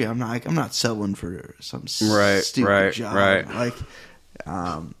degree. I'm not settling for some stupid job. Right. Like,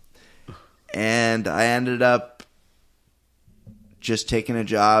 and I ended up just taking a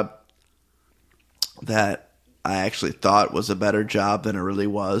job that I actually thought was a better job than it really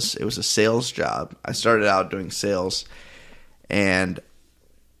was. It was a sales job. I started out doing sales, and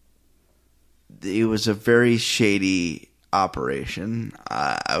it was a very shady operation,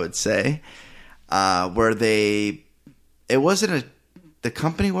 I would say, where the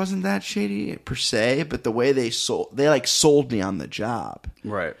company wasn't that shady per se, but the way they sold me on the job.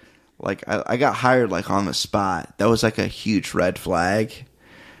 Right. Like I got hired like on the spot. That was like a huge red flag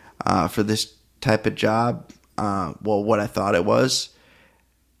for this type of job. What I thought it was.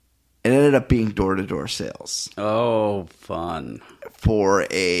 It ended up being door-to-door sales. Oh, fun. For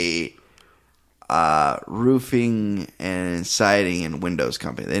a roofing and siding and windows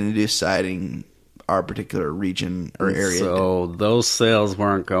company. They didn't do siding our particular region or area. So those sales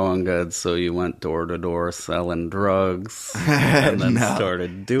weren't going good, so you went door-to-door selling drugs and then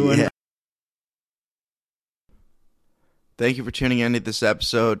started doing it. Thank you for tuning into this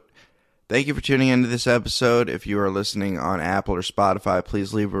episode. If you are listening on Apple or Spotify,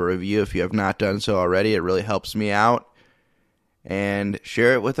 please leave a review if you have not done so already. It really helps me out. And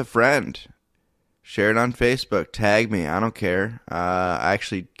share it with a friend. Share it on Facebook. Tag me. I don't care. I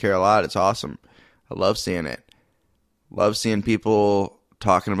actually care a lot. It's awesome. I love seeing it. Love seeing people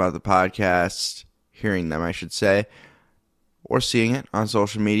talking about the podcast, hearing them, I should say, or seeing it on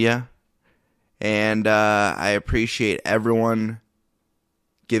social media. And I appreciate everyone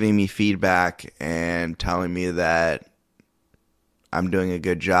giving me feedback and telling me that I'm doing a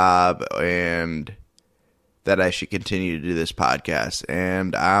good job and that I should continue to do this podcast.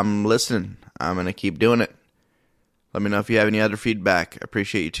 And I'm listening. I'm going to keep doing it. Let me know if you have any other feedback. I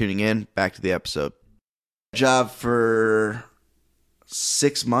appreciate you tuning in. Back to the episode. Job for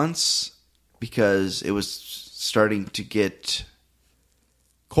 6 months because it was starting to get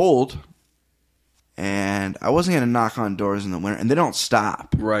cold. And I wasn't going to knock on doors in the winter. And they don't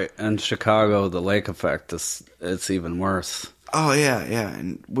stop. Right. And Chicago, the lake effect, it's even worse. Oh, yeah.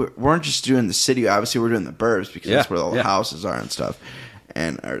 And we weren't just doing the city. Obviously, we're doing the burbs because that's where all the houses are and stuff.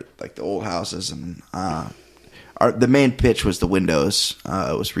 And like the old houses. And the main pitch was the windows.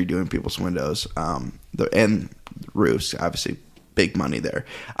 It was redoing people's windows. And roofs. Obviously, big money there.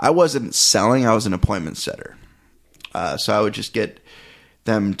 I wasn't selling. I was an appointment setter. So I would just get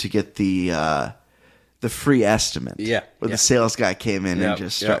them to get the free estimate. Yeah. Where the sales guy came in and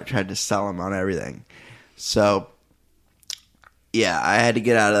just tried to sell them on everything. So, yeah, I had to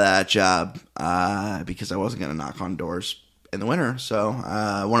get out of that job because I wasn't going to knock on doors in the winter. So,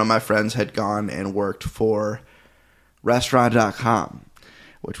 one of my friends had gone and worked for Restaurant.com,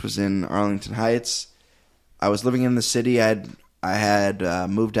 which was in Arlington Heights. I was living in the city. I had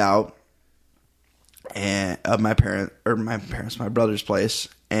moved out of my brother's place,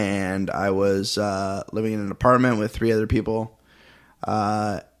 and I was living in an apartment with 3 other people.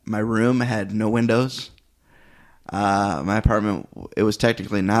 My room had no windows. My apartment, it was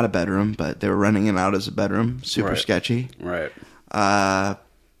technically not a bedroom, but they were renting it out as a bedroom. Super sketchy. Right.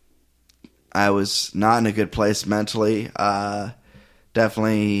 I was not in a good place mentally.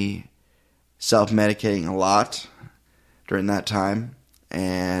 Definitely self-medicating a lot during that time,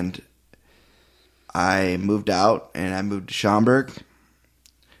 and I moved out, and I moved to Schaumburg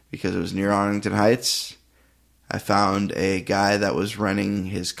because it was near Arlington Heights. I found a guy that was renting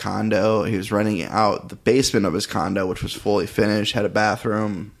his condo. He was renting out the basement of his condo, which was fully finished, had a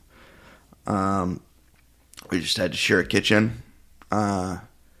bathroom. We just had to share a kitchen.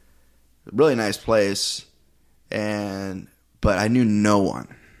 Really nice place, but I knew no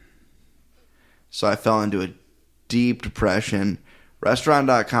one. So I fell into a deep depression.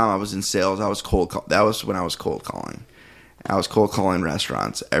 Restaurant.com, I was in sales. I was that was when I was cold calling. I was cold calling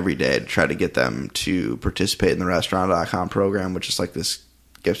restaurants every day to try to get them to participate in the Restaurant.com program, which is like this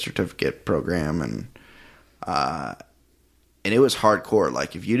gift certificate program. And it was hardcore.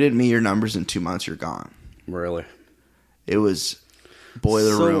 Like, if you didn't meet your numbers in 2 months, you're gone. Really? It was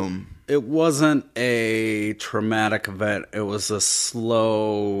boiler room. It wasn't a traumatic event. It was a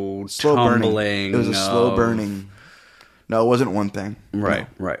slow burning. tumbling. It was a slow burning. No, it wasn't one thing. Right,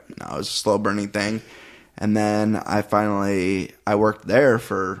 right. No, it was a slow burning thing. And then I worked there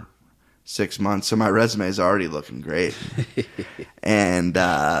for 6 months, so my resume is already looking great. And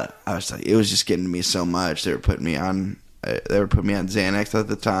I was like, it was just getting to me so much. They were putting me on Xanax at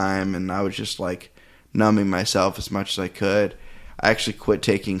the time, and I was just like numbing myself as much as I could. I actually quit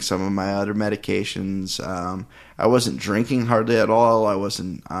taking some of my other medications. I wasn't drinking hardly at all. I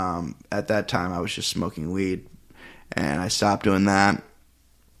wasn't at that time. I was just smoking weed, and I stopped doing that,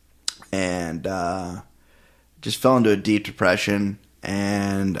 and just fell into a deep depression.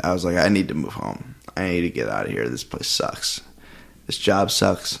 And I was like, I need to move home. I need to get out of here. This place sucks. This job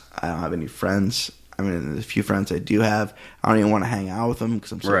sucks. I don't have any friends. I mean, the few friends I do have, I don't even want to hang out with them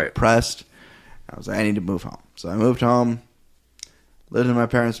because I'm so depressed. I was like, I need to move home. So I moved home, lived in my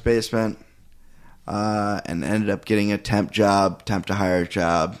parents' basement, and ended up getting a temp to hire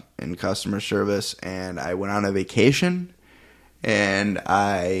job in customer service. And I went on a vacation, and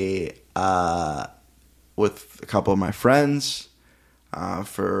I, with a couple of my friends,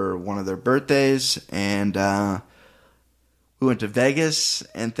 for one of their birthdays, and we went to Vegas,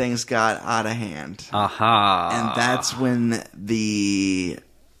 and things got out of hand. Aha. And that's when the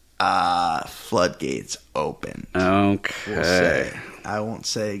floodgates opened. Okay. I won't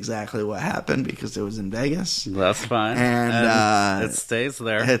say exactly what happened because it was in Vegas. That's fine. And it stays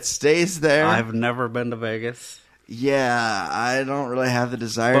there. It stays there. I've never been to Vegas. Yeah, I don't really have the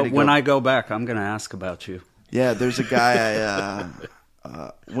desire to go. But when I go back, I'm going to ask about you. Yeah, there's a guy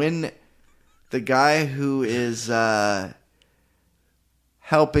when the guy who is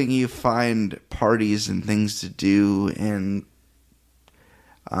helping you find parties and things to do and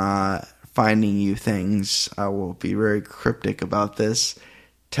finding you things, I will be very cryptic about this,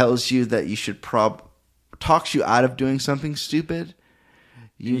 tells you that you should talks you out of doing something stupid.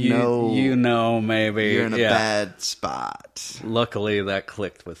 You know maybe you're in a bad spot. Luckily that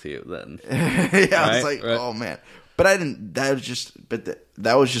clicked with you then. Yeah, I was like, oh man. But I didn't.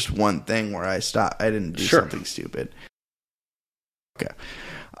 That was just one thing where I stopped. I didn't do something stupid. Okay.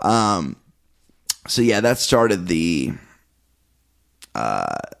 So yeah, that started the.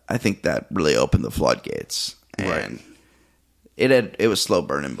 I think that really opened the floodgates, and it was slow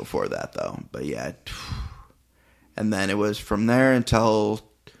burning before that though. But yeah, and then it was from there until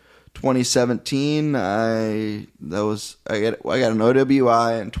 2017. I got an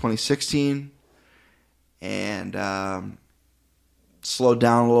OWI in 2016. And slowed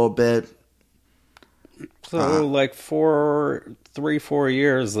down a little bit. So, like 4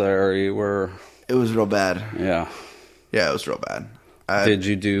 years there, you were... It was real bad. Yeah. Yeah, it was real bad. Did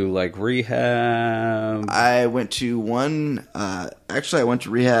you do, like, rehab? I went to I went to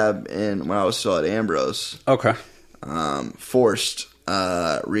rehab when I was still at Ambrose. Okay. Forced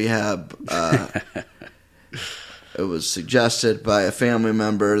rehab. It was suggested by a family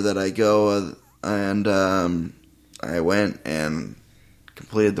member that I go... And I went and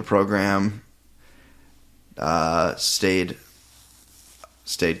completed the program, stayed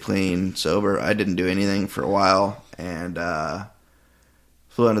clean, sober. I didn't do anything for a while, and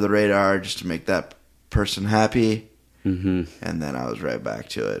flew under the radar just to make that person happy. Mm-hmm. And then I was right back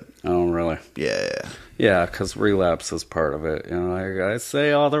to it. Oh, really? Yeah. Yeah, because relapse is part of it. You know, I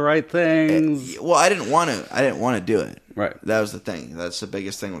say all the right things. Well, I didn't want to do it. Right. That was the thing. That's the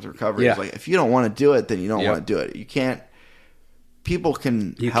biggest thing with recovery. Yeah. It's like, if you don't want to do it, then you don't want to do it. You can't. People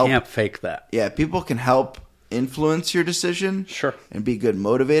can help. You can't fake that. Yeah, people can help influence your decision. Sure. And be good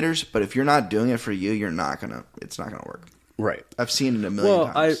motivators. But if you're not doing it for you, it's not gonna work. Right. I've seen it a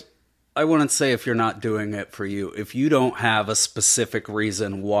million times. I wouldn't say if you're not doing it for you. If you don't have a specific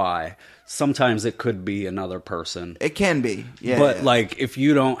reason why, sometimes it could be another person. It can be. Yeah. But like, if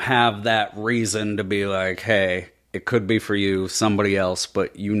you don't have that reason to be like, hey, it could be for you, somebody else,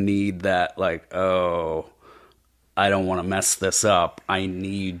 but you need that, like, oh, I don't want to mess this up. I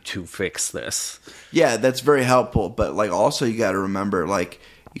need to fix this. Yeah, that's very helpful. But like, also you got to remember, like,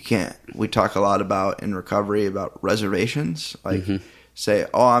 we talk a lot about in recovery about reservations. Like, say,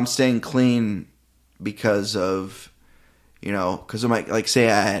 oh, I'm staying clean because of, because of like, say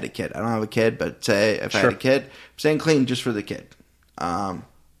I had a kid. I don't have a kid, but say if I had a kid, I'm staying clean just for the kid.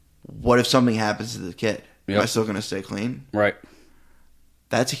 What if something happens to the kid? Am I still going to stay clean? Right.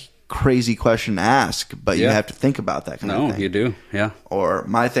 That's a crazy question to ask, but you have to think about that kind of thing. No, you do. Yeah. Or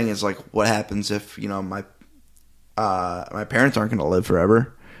my thing is like, what happens if, my parents aren't going to live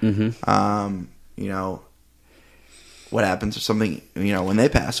forever? Mm-hmm. what happens if something, when they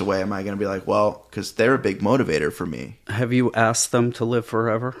pass away? Am I going to be like, well, because they're a big motivator for me. Have you asked them to live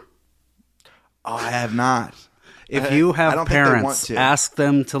forever? Oh, I have not. If you have don't think they want parents, to. ask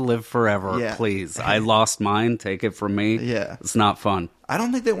them to live forever, Yeah. please. I lost mine. Take it from me. Yeah. It's not fun. I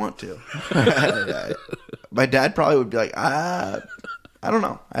don't think they want to. My dad probably would be like, I don't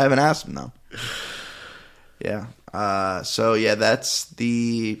know. I haven't asked him, though. Yeah. So, yeah, that's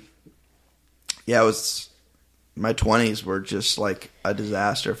the... Yeah, it was... My 20s were just, like, a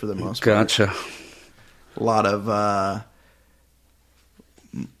disaster for the most part. Gotcha. A lot of...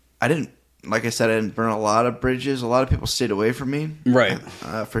 Like I said, I didn't burn a lot of bridges. A lot of people stayed away from me. Right.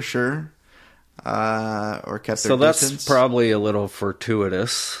 For sure. Or kept their So that's distance. probably a little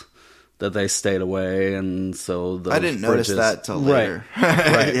fortuitous that they stayed away, and so those I didn't notice that till later.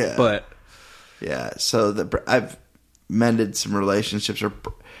 Right. Yeah. But yeah, so I've mended some relationships, or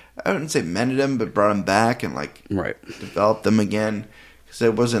I wouldn't say mended them, but brought them back and like developed them again. Because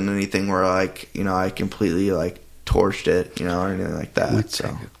it wasn't anything where like I completely like torched it, or anything like that.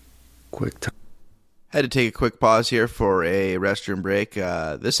 So quick time. Had to take a quick pause here for a restroom break.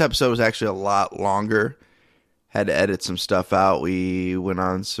 This episode was actually a lot longer. Had to edit some stuff out. We went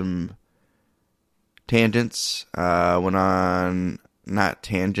on some tangents. Went on, not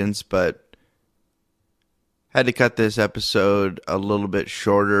tangents, but had to cut this episode a little bit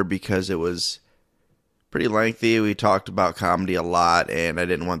shorter because it was pretty lengthy. We talked about comedy a lot, and I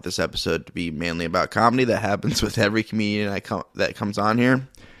didn't want this episode to be mainly about comedy. That happens with every comedian that comes on here.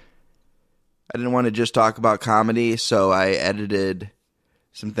 I didn't want to just talk about comedy, so I edited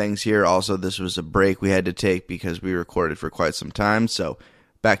some things here. Also, this was a break we had to take because we recorded for quite some time. So,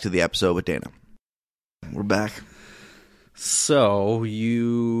 back to the episode with Dana. We're back. So,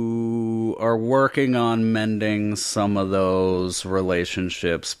 you are working on mending some of those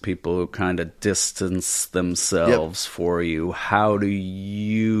relationships, people who kind of distance themselves for you. How do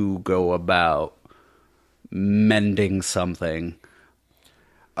you go about mending something?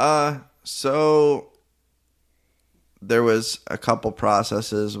 So there was a couple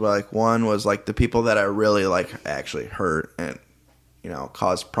processes. Like one was like the people that I really like actually hurt and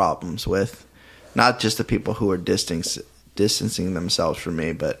caused problems with, not just the people who are distancing themselves from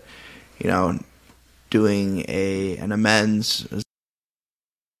me, but doing an amends.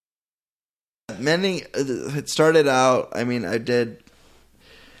 Mending, it started out. I mean, I did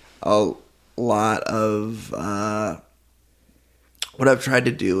a lot of. What I've tried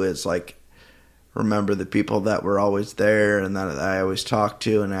to do is like remember the people that were always there and that I always talked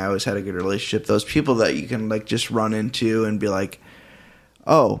to and I always had a good relationship. Those people that you can like just run into and be like,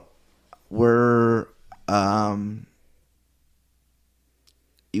 oh, we're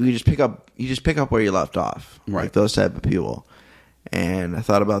you just pick up where you left off. Right. Like those type of people. And I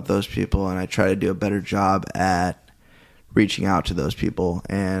thought about those people and I try to do a better job at reaching out to those people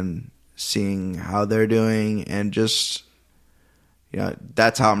and seeing how they're doing and just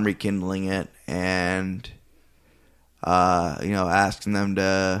that's how I'm rekindling it, and asking them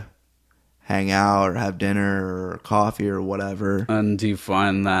to hang out or have dinner or coffee or whatever. And do you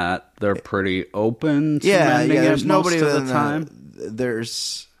find that they're pretty open to mending there's it nobody most of the time?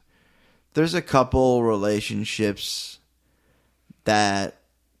 There's a couple relationships that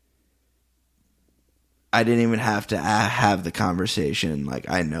I didn't even have to have the conversation. Like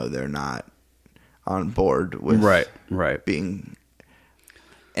I know they're not on board with right being.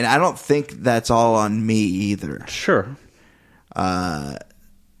 And I don't think that's all on me either. Sure. And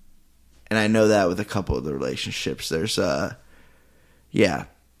I know that with a couple of the relationships. There's, a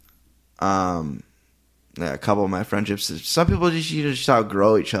couple of my friendships. Some people just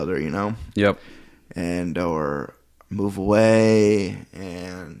outgrow each other, Yep. And, or move away.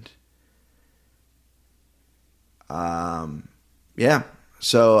 And,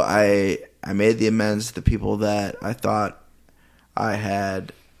 So I made the amends to the people that I thought I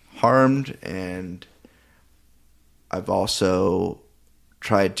had harmed, and I've also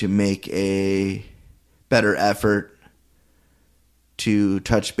tried to make a better effort to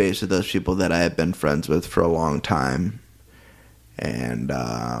touch base with those people that I have been friends with for a long time, and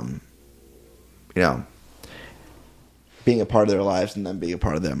being a part of their lives and then being a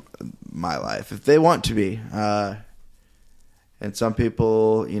part of my life if they want to be. And some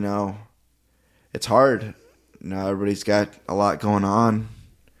people, it's hard. Everybody's got a lot going on.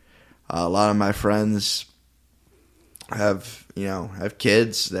 A lot of my friends have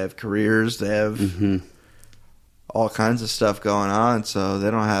kids, they have careers, they have all kinds of stuff going on, so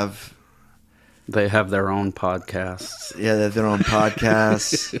they don't have... They have their own podcasts. Yeah, they have their own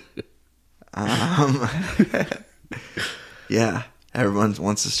podcasts. Yeah, everyone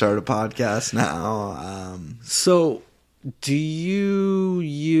wants to start a podcast now. So Do you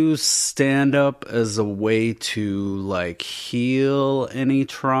use stand-up as a way to, like, heal any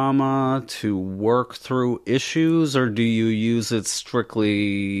trauma, to work through issues, or do you use it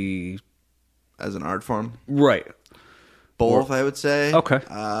strictly... As an art form? Right. Both, I would say. Okay.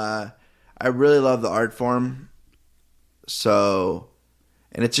 I really love the art form. So,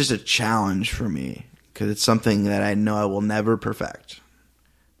 and it's just a challenge for me because it's something that I know I will never perfect.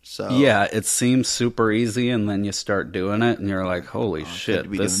 So yeah, it seems super easy, and then you start doing it, and you're like, "Holy shit,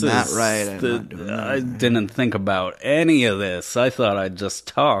 this is that right." I'm not doing that. I didn't think about any of this. I thought I'd just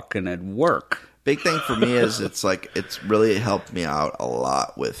talk and it'd work. Big thing for me is it's really helped me out a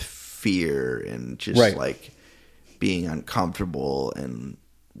lot with fear and just like being uncomfortable and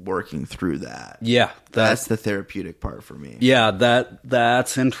working through that. Yeah, that's the therapeutic part for me. Yeah,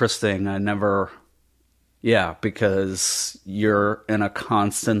 that's interesting. I never. Yeah, because you're in a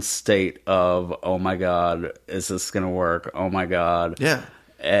constant state of, oh my God, is this going to work? Oh my God. Yeah.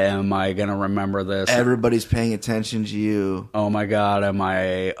 Am I going to remember this? Everybody's paying attention to you. Oh my God, am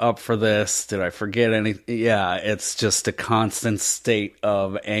I up for this? Did I forget anything? Yeah, it's just a constant state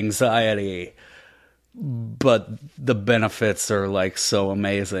of anxiety. But the benefits are like so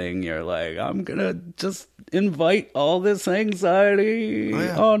amazing. You're like, I'm going to just invite all this anxiety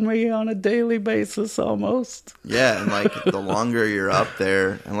on me on a daily basis almost. Yeah, and like the longer you're up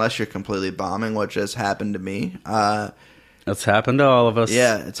there, unless you're completely bombing, which has happened to me. It's happened to all of us.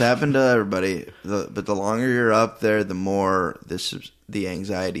 Yeah, it's happened to everybody. But the longer you're up there, the more the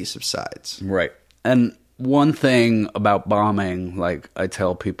anxiety subsides. Right. And one thing about bombing, like I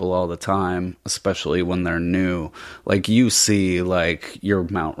tell people all the time, especially when they're new, like you see like your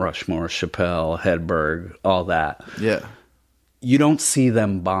Mount Rushmore, Chappelle, Hedberg, all that. Yeah. You don't see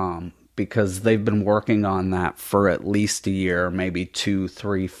them bomb because they've been working on that for at least a year, maybe 2,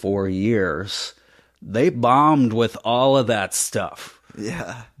 3, 4 years. They bombed with all of that stuff.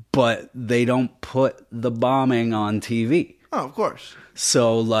 Yeah. But they don't put the bombing on TV. Oh, of course.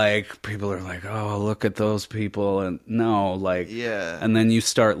 So, like, people are like, oh, look at those people. And no, like, yeah. And then you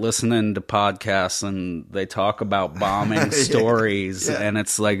start listening to podcasts and they talk about bombing stories. Yeah. And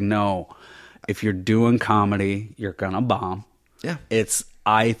it's like, no, if you're doing comedy, you're going to bomb. Yeah. It's,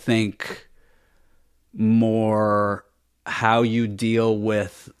 I think, more how you deal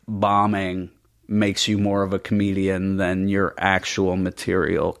with bombing makes you more of a comedian than your actual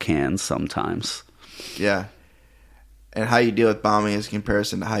material can sometimes. Yeah. And how you deal with bombing is in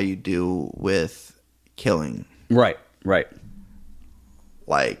comparison to how you do with killing. Right, right.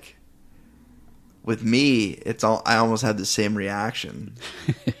 Like, with me, I almost had the same reaction.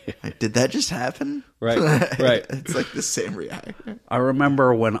 Like, did that just happen? Right, right. It's like the same reaction. I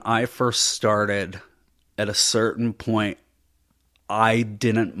remember when I first started, at a certain point, I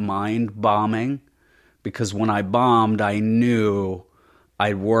didn't mind bombing because when I bombed, I knew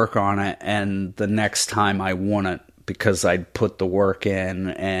I'd work on it, and the next time I wouldn't because I'd put the work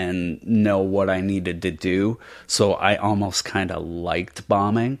in and know what I needed to do. So I almost kind of liked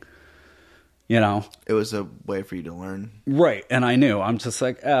bombing, you know? It was a way for you to learn. Right, and I knew. I'm just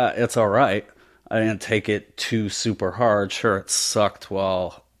like, it's all right. I didn't take it too super hard. Sure, it sucked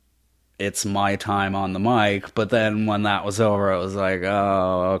while it's my time on the mic, but then when that was over, it was like,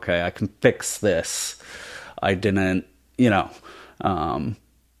 oh, okay, I can fix this. I didn't,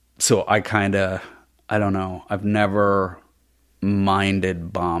 so I kind of, I don't know, I've never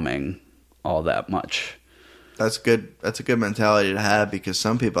minded bombing all that much. That's good. That's a good mentality to have because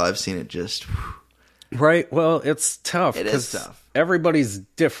some people I've seen it just... Right, well, it's tough. It is tough. Everybody's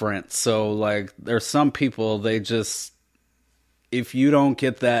different, so, like, there's some people, they just, if you don't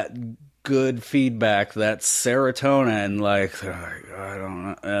get that good feedback, that serotonin, like, I don't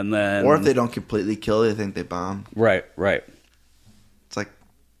know, and then... Or if they don't completely kill, they think they bomb. Right, right. It's like,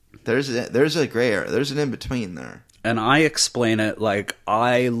 there's a gray area. There's an in-between there. And I explain it like,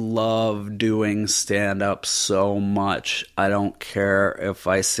 I love doing stand-up so much. I don't care if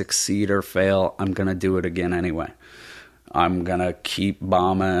I succeed or fail. I'm going to do it again anyway. I'm going to keep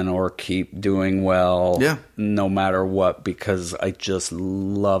bombing or keep doing well no matter what because I just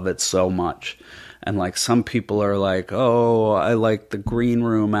love it so much. And like some people are like, oh, I like the green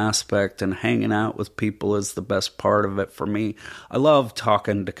room aspect and hanging out with people is the best part of it for me. I love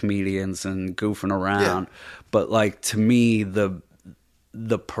talking to comedians and goofing around. Yeah. But like to me, the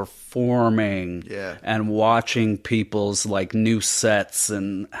performing and watching people's like new sets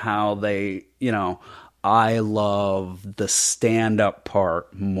and how they, I love the stand-up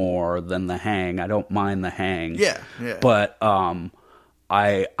part more than the hang. I don't mind the hang. Yeah. But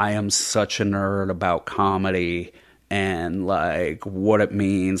I am such a nerd about comedy and like what it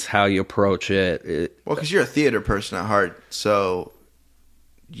means, how you approach it. Well, because you're a theater person at heart, so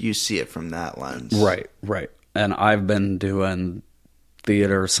you see it from that lens. Right. And I've been doing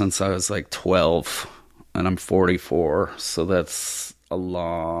theater since I was like 12, and I'm 44, so that's a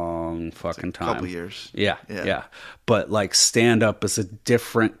long fucking time. Couple years. Yeah. But like stand up is a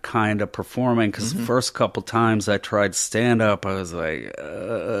different kind of performing, because the first couple times I tried stand up, I was like,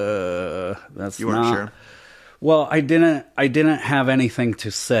 that's You weren't not sure. Well, I didn't have anything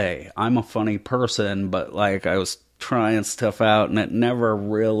to say. I'm a funny person, but like I was trying stuff out and it never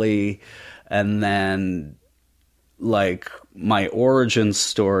really. And then like my origin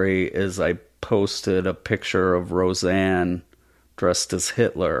story is I posted a picture of Roseanne dressed as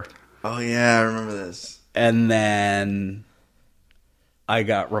Hitler. Oh yeah, I remember this. And then I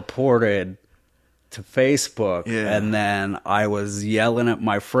got reported to Facebook, and then I was yelling at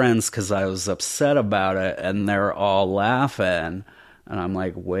my friends because I was upset about it, and they're all laughing, and I'm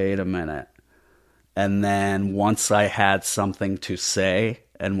like, wait a minute. And then once I had something to say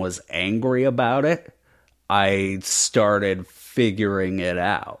and was angry about it, I started figuring it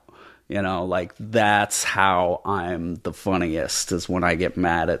out. You know, like that's how I'm the funniest, is when I get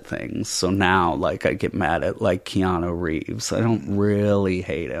mad at things. So now, like, I get mad at like Keanu Reeves. I don't really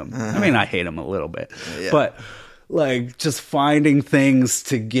hate him. I mean, I hate him a little bit, but like just finding things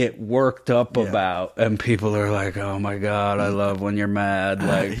to get worked up about, and people are like, "Oh my God, I love when you're mad."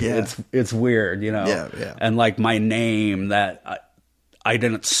 Like it's weird, you know. Yeah. And like my name, that I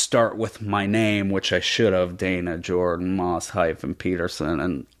didn't start with my name, which I should have, Dana Jordan Moss-Peterson,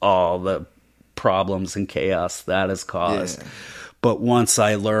 and all the problems and chaos that has caused. Yeah. But once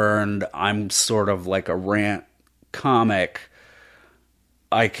I learned I'm sort of like a rant comic,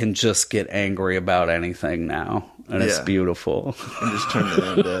 I can just get angry about anything now. And it's beautiful. And just turn it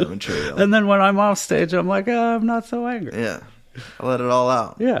into material. And then when I'm off stage, I'm like, I'm not so angry. Yeah. I let it all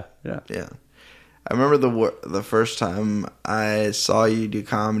out. Yeah. I remember the first time I saw you do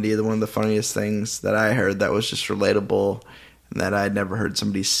comedy, one of the funniest things that I heard that was just relatable and that I'd never heard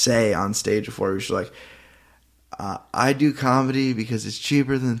somebody say on stage before, was like, I do comedy because it's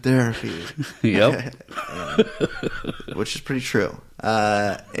cheaper than therapy. Yep. Which is pretty true.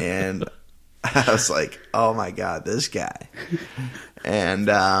 And I was like, oh my God, this guy. And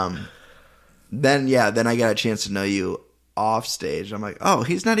then I got a chance to know you off stage. I'm like, oh,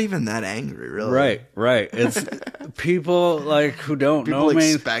 he's not even that angry, really. Right. It's people like who don't know me.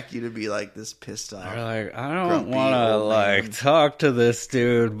 People expect you to be like this pissed off. They're like, I don't want to like talk to this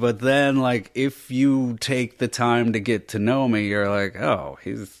dude. But then like if you take the time to get to know me, you're like, oh,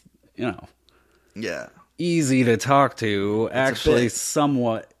 he's, you know, easy to talk to, actually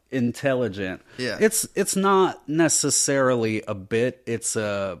somewhat intelligent. Yeah. It's not necessarily a bit, it's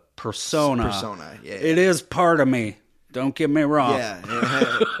a persona. It is part of me. Don't get me wrong.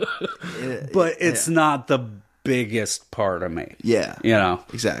 But it's not the biggest part of me. Yeah. You know?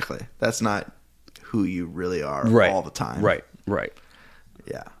 Exactly. That's not who you really are all the time. Right.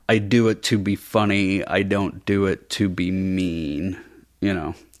 Yeah. I do it to be funny. I don't do it to be mean, you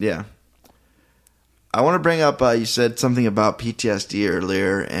know? Yeah. I want to bring up, you said something about PTSD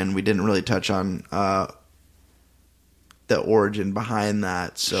earlier, and we didn't really touch on the origin behind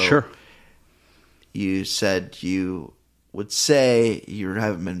that. So sure. You said you would say you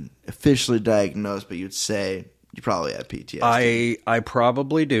haven't been officially diagnosed, but you'd say you probably have PTSD. I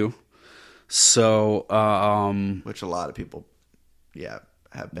probably do. So, which a lot of people,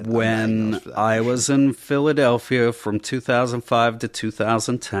 have been. When for that. I was in Philadelphia from 2005 to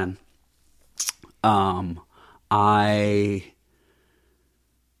 2010,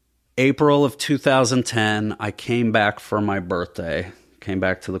 April of 2010, I came back for my birthday. Came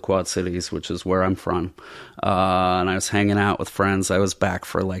back to the Quad Cities, which is where I'm from. And I was hanging out with friends. I was back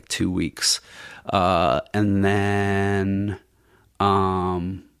for like 2 weeks. And then,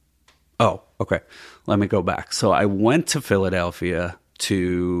 okay. Let me go back. So I went to Philadelphia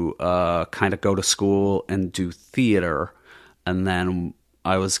to kind of go to school and do theater. And then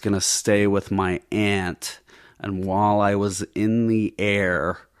I was going to stay with my aunt. And while I was in the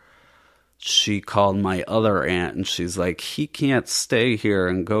air, she called my other aunt and she's like, he can't stay here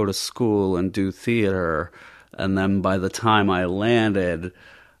and go to school and do theater. And then by the time I landed,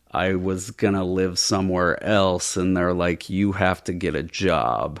 I was going to live somewhere else. And they're like, you have to get a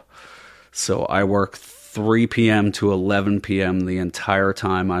job. So I worked 3 p.m. to 11 p.m. the entire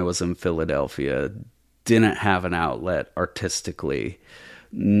time I was in Philadelphia. Didn't have an outlet artistically.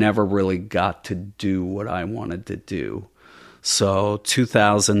 Never really got to do what I wanted to do. So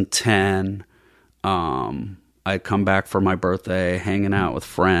 2010, I come back for my birthday, hanging out with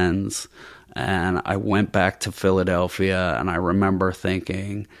friends, And I went back to Philadelphia, and I remember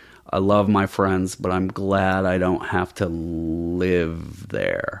thinking, I love my friends, but I'm glad I don't have to live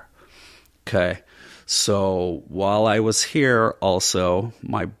there. Okay. So while I was here also,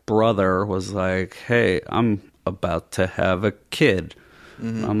 my brother was like, hey, I'm about to have a kid.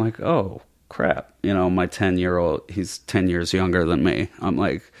 Mm-hmm. I'm like, oh, crap. You know, my 10-year-old, he's 10 years younger than me. I'm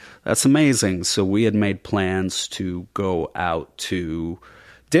like, that's amazing. So we had made plans to go out to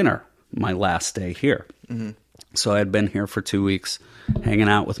dinner my last day here. Mm-hmm. So I had been here for 2 weeks, hanging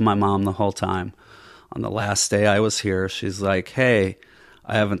out with my mom the whole time. On the last day I was here, she's like, hey,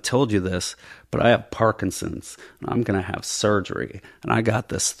 I haven't told you this, but I have Parkinson's, and I'm going to have surgery. And I got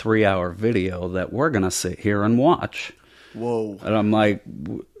this 3-hour video that we're going to sit here and watch. Whoa. And I'm like,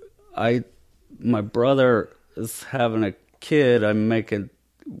 my brother is having a kid.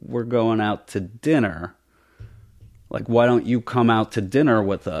 We're going out to dinner. Like, why don't you come out to dinner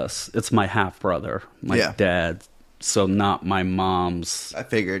with us? It's my half-brother, my dad. So not my mom's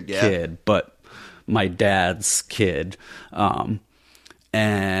kid, but my dad's kid.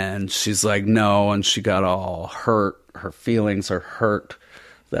 And she's like, no, and she got all hurt. Her feelings are hurt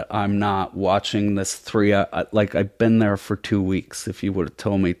that I'm not watching this like, I've been there for 2 weeks. If you would have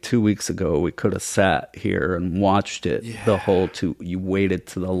told me 2 weeks ago, we could have sat here and watched it the whole you waited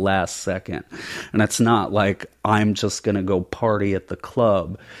to the last second. And it's not like I'm just going to go party at the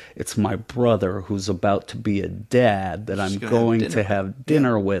club. It's my brother who's about to be a dad that I'm going to have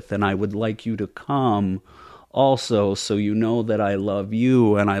dinner with, and I would like you to come also, so you know that I love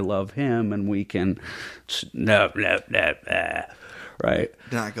you and I love him, and we can right?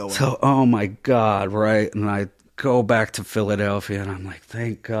 Not going. So, oh my God, right? And I go back to Philadelphia, and I'm like,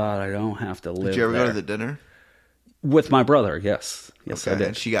 thank God I don't have to live there. Did you ever go to the dinner? With my brother, yes. Yes, okay. I did.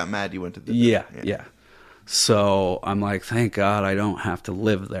 And she got mad you went to the dinner. Yeah. So I'm like, thank God I don't have to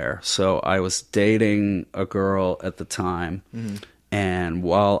live there. So I was dating a girl at the time, and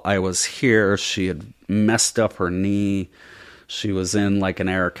while I was here, she had messed up her knee. She was in like an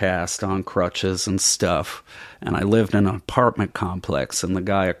air cast on crutches and stuff. And I lived in an apartment complex, and the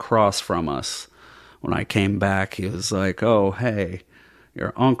guy across from us, when I came back, he was like, oh, hey,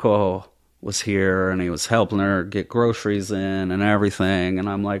 your uncle was here, and he was helping her get groceries in and everything. And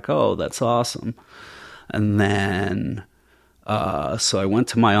I'm like, oh, that's awesome. And then, so I went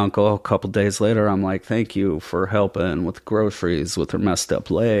to my uncle a couple days later. I'm like, thank you for helping with groceries with her messed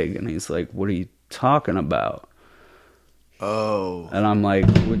up leg. And he's like, what are you talking about? Oh. And I'm like,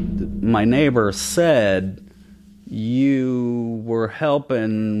 my neighbor said you were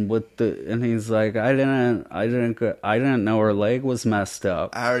helping with and he's like, I didn't know her leg was messed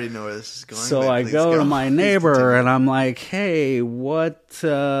up. I already know where this is going. So I go to my neighbor and I'm like, hey, what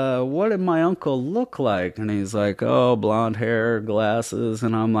did my uncle look like? And he's like, oh, blonde hair, glasses.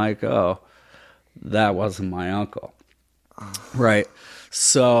 And I'm like, oh, that wasn't my uncle. Right.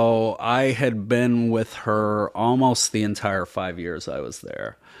 So I had been with her almost the entire 5 years I was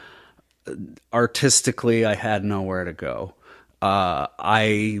there. Artistically, I had nowhere to go.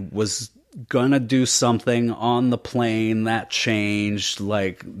 I was gonna do something on the plane that changed.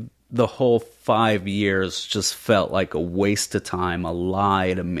 Like, the whole 5 years just felt like a waste of time, a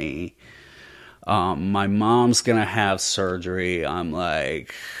lie to me. My mom's gonna have surgery. I'm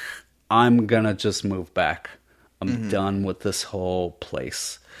like, I'm gonna just move back. I'm done with this whole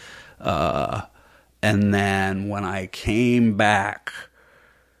place. And then when I came back,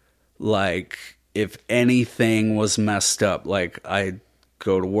 like, if anything was messed up, like, I'd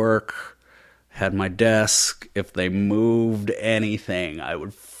go to work, had my desk. If they moved anything, I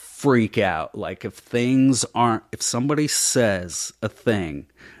would freak out. Like, if somebody says a thing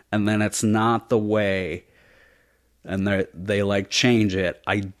and then it's not the way, and they like change it,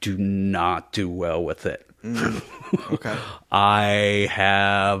 I do not do well with it. Okay. I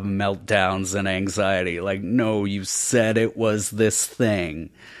have meltdowns and anxiety. Like, no, you said it was this thing.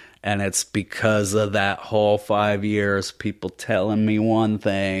 And it's because of that whole 5 years, people telling me one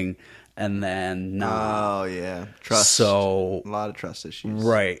thing and then not. Oh, yeah. Trust. So, a lot of trust issues.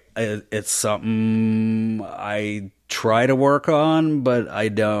 Right. It's something I try to work on, but I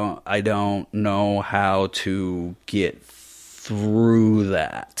don't know how to get through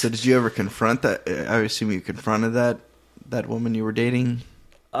that. So did you ever confront that? I assume you confronted that woman you were dating?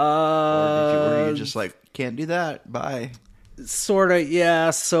 Or were you just like, can't do that, bye? Sort of,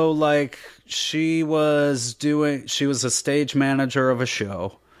 yeah. So, like, she was a stage manager of a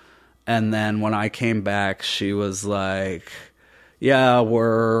show. And then when I came back, she was like, yeah,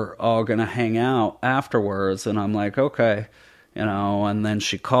 we're all going to hang out afterwards. And I'm like, okay. you know, and then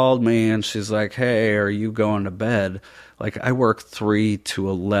she called me and she's like, hey, are you going to bed? Like, I work 3 to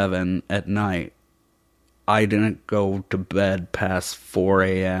 11 at night. I didn't go to bed past 4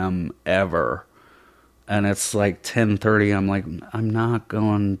 a.m. ever. And it's like 10:30. I'm like, I'm not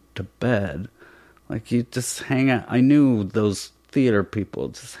going to bed. Like, you just hang out. I knew those theater people,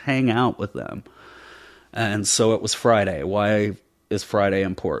 just hang out with them. And so it was Friday. Why is Friday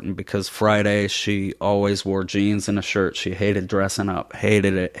important? Because Friday, she always wore jeans and a shirt. She hated dressing up.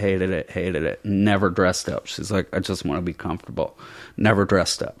 Hated it. Never dressed up. She's like, I just want to be comfortable. Never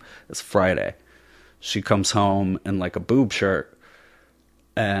dressed up. It's Friday. She comes home in like a boob shirt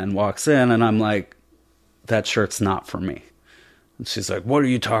and walks in, and I'm like, that shirt's not for me. And she's like, what are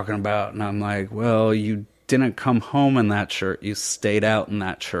you talking about? And I'm like, well, you didn't come home in that shirt. You stayed out in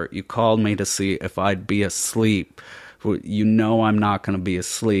that shirt. You called me to see if I'd be asleep. You know I'm not going to be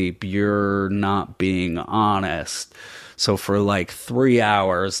asleep. You're not being honest. So for like 3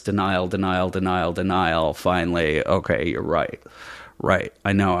 hours, denial. Finally, okay, you're right. Right.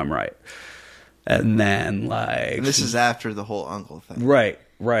 I know I'm right. And then like... And this is after the whole uncle thing. Right.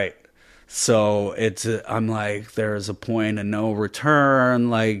 So I'm like, there's a point of no return.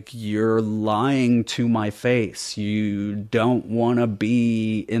 Like, you're lying to my face. You don't want to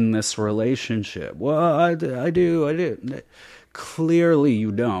be in this relationship. Well, I do. Clearly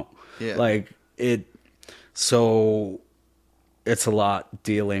you don't. Yeah. Like, so it's a lot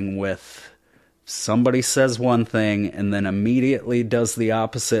dealing with somebody says one thing and then immediately does the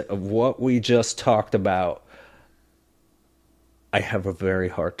opposite of what we just talked about. I have a very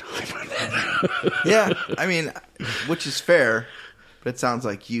hard time with that. Yeah, I mean, which is fair, but it sounds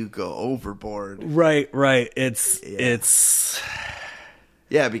like you go overboard. Right. It's...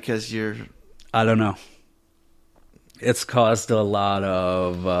 Yeah, because you're... I don't know. It's caused a lot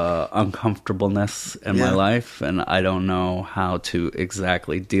of uncomfortableness in my life, and I don't know how to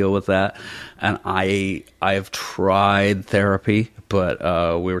exactly deal with that. And I've tried therapy, but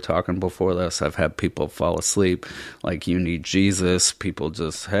we were talking before this. I've had people fall asleep, like, you need Jesus. People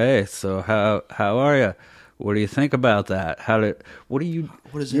just, hey, so how are you? What do you think about that? What does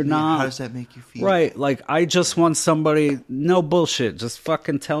it mean? How does that make you feel? Right, like, I just want somebody, no bullshit, just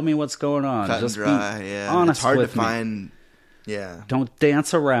fucking tell me what's going on. Cut just and dry, be yeah. honest It's hard with to me. find, yeah. Don't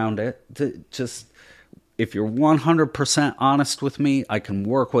dance around it. Just, if you're 100% honest with me, I can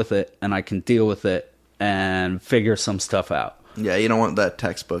work with it, and I can deal with it, and figure some stuff out. Yeah, you don't want that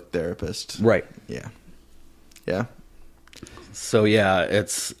textbook therapist. Right. Yeah. So yeah,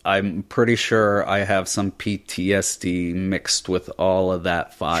 I'm pretty sure I have some PTSD mixed with all of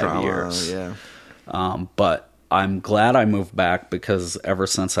that 5 Trauma, years. Yeah. But I'm glad I moved back, because ever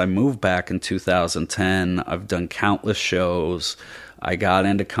since I moved back in 2010, I've done countless shows. I got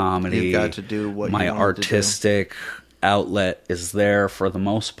into comedy. You got to do what my you wanted artistic outlet is there for the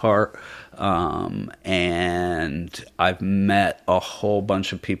most part. And I've met a whole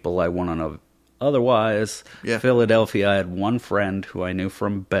bunch of people I wouldn't have otherwise. Yeah. Philadelphia, I had one friend who I knew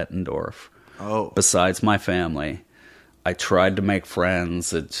from Bettendorf. Oh. Besides my family. I tried to make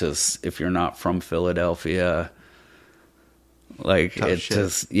friends. It just, if you're not from Philadelphia, like, Tough it shit.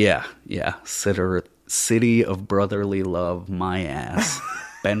 just, yeah. City of brotherly love, my ass.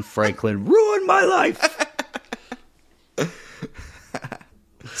 Ben Franklin ruined my life.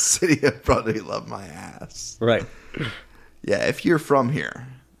 City of brotherly love, my ass. Right. Yeah, if you're from here.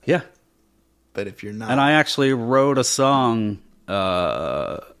 Yeah. But if you're not. And I actually wrote a song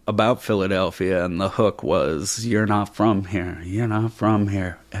about Philadelphia, and the hook was, you're not from here. You're not from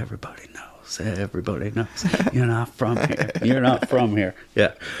here. Everybody knows. Everybody knows. You're not from here. You're not from here.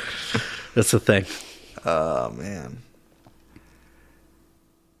 Yeah. That's the thing. Oh, man.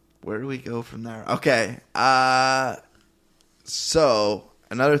 Where do we go from there? Okay. So,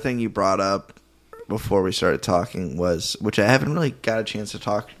 another thing you brought up before we started talking was, which I haven't really got a chance to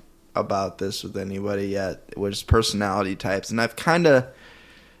talk about this with anybody yet, was personality types. And I've kind of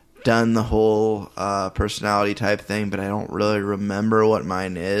done the whole personality type thing, but I don't really remember what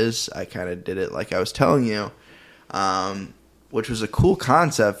mine is. I kind of did it like I was telling you, which was a cool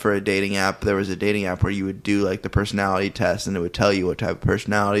concept for a dating app. There was a dating app where you would do like the personality test, and it would tell you what type of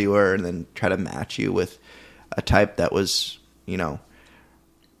personality you were, and then try to match you with a type that was, you know,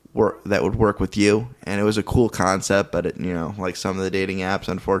 that would work with you. And it was a cool concept, but it, you know, like some of the dating apps,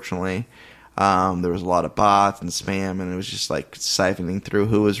 unfortunately, there was a lot of bots and spam, and it was just like siphoning through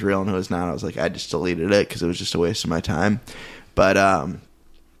who was real and who was not. I was like, I just deleted it because it was just a waste of my time. But I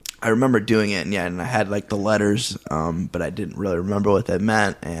remember doing it, and yeah, and I had like the letters, but I didn't really remember what that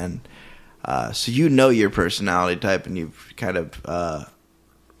meant. And so you know your personality type, and you've kind of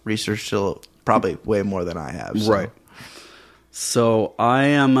researched it probably way more than I have. So. Right. So I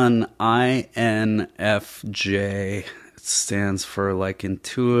am an INFJ. It stands for like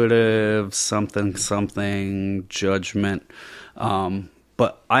intuitive something judgment.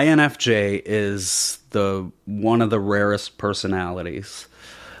 But INFJ is one of the rarest personalities.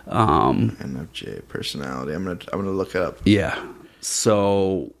 INFJ personality. I'm gonna look it up. Yeah.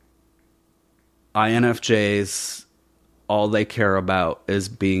 So INFJs, all they care about is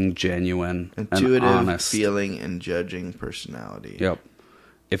being genuine Intuitive, and honest. feeling, and judging personality. Yep.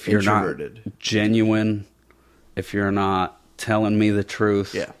 If you're not genuine, if you're not telling me the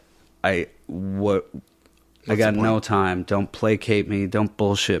truth, I got no time. Don't placate me. Don't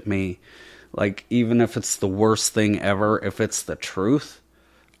bullshit me. Like, even if it's the worst thing ever, if it's the truth,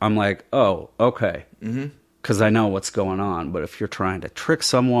 I'm like, oh, okay. Because I know what's going on. But if you're trying to trick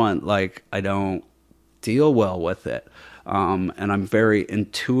someone, like, I don't deal well with it. And I'm very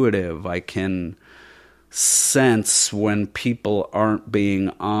intuitive. I can sense when people aren't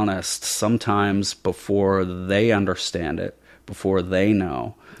being honest sometimes before they understand it, before they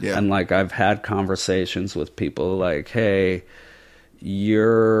know. Yeah. And like, I've had conversations with people like, hey,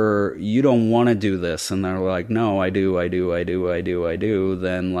 you don't want to do this, and they're like, no, I do.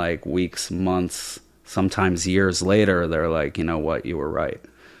 Then like weeks, months, sometimes years later, they're like, you know what, you were right.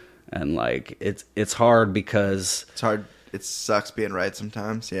 And like, it's hard because it's hard. It sucks being right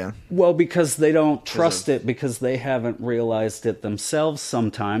sometimes, yeah. Well, because they don't trust it, because they haven't realized it themselves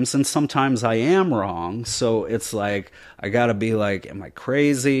sometimes, and sometimes I am wrong. So it's like, I gotta be like, am I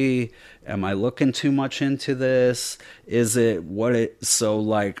crazy? Am I looking too much into this? Is it what it... So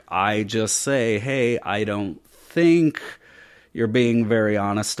like, I just say, hey, I don't think you're being very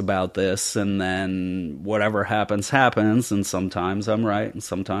honest about this, and then whatever happens, and sometimes I'm right, and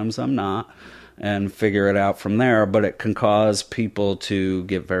sometimes I'm not. And figure it out from there, but it can cause people to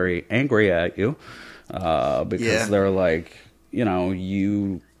get very angry at you because they're like, you know,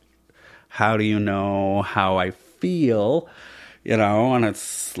 how do you know how I feel? You know, and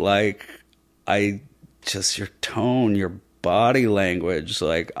it's like, your tone, your body language,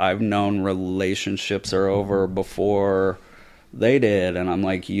 like, I've known relationships are over before they did, and I'm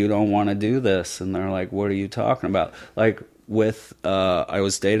like, you don't want to do this, and they're like, what are you talking about? Like, I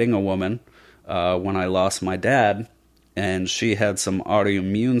was dating a woman when I lost my dad, and she had some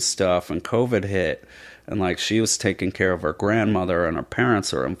autoimmune stuff, and COVID hit, and like, she was taking care of her grandmother, and her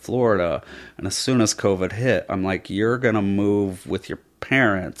parents are in Florida, and as soon as COVID hit, I'm like, you're gonna move with your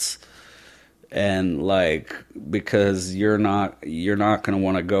parents, and like, because you're not gonna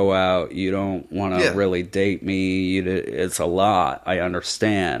want to go out, you don't want to really date me, it's a lot, I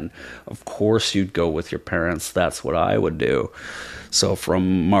understand, of course you'd go with your parents, that's what I would do. So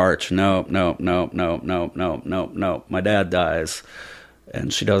from March, nope. My dad dies.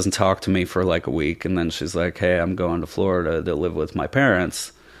 And she doesn't talk to me for like a week. And then she's like, hey, I'm going to Florida to live with my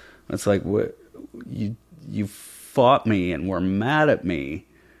parents. It's like, what? You fought me and were mad at me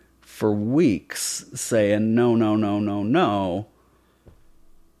for weeks saying no.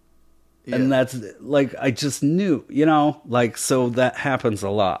 Yeah. And that's like, I just knew, you know, like, so that happens a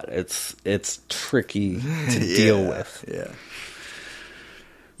lot. It's tricky to deal with. Yeah.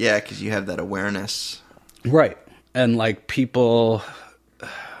 Yeah, because you have that awareness. Right. And, like, people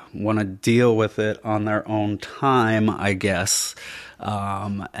want to deal with it on their own time, I guess.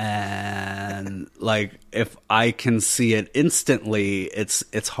 And, like, if I can see it instantly,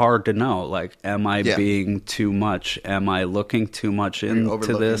 it's hard to know. Like, am I being too much? Am I looking too much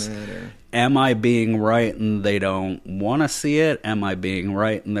into this? Am I being right and they don't want to see it? Am I being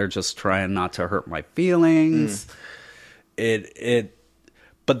right and they're just trying not to hurt my feelings?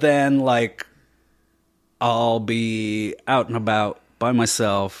 But then, like, I'll be out and about by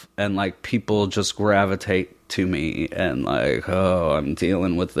myself, and, like, people just gravitate to me, and, like, oh, I'm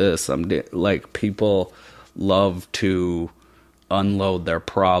dealing with this. Like, people love to unload their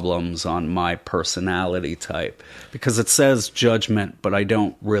problems on my personality type. Because it says judgment, but I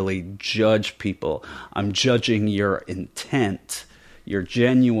don't really judge people. I'm judging your intent, your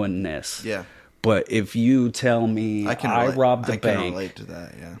genuineness. Yeah. But if you tell me I robbed a bank, I can relate to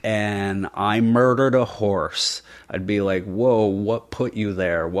that, and I murdered a horse, I'd be like, whoa, what put you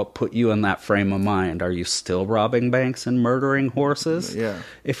there? What put you in that frame of mind? Are you still robbing banks and murdering horses? Yeah.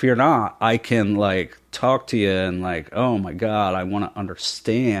 If you're not, I can, like, talk to you and, like, oh my God, I want to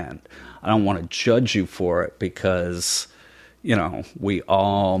understand. I don't want to judge you for it because, you know, we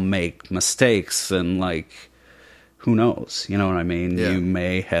all make mistakes, and, like, who knows? You know what I mean? Yeah. You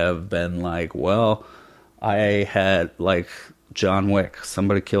may have been like, well, I had, like, John Wick.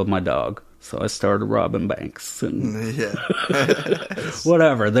 Somebody killed my dog. So I started robbing banks and Yeah.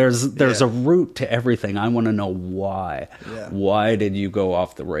 whatever. There's a root to everything. I want to know why. Yeah. Why did you go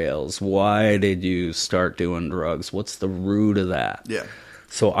off the rails? Why did you start doing drugs? What's the root of that? Yeah.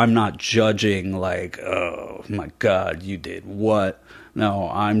 So I'm not judging like, oh my God, you did what? No,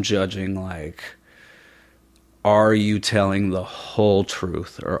 I'm judging like, are you telling the whole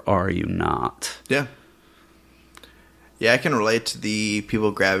truth or are you not? Yeah. Yeah, I can relate to the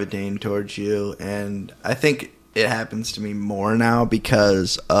people gravitating towards you, and I think it happens to me more now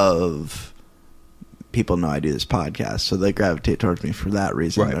because of people know I do this podcast, so they gravitate towards me for that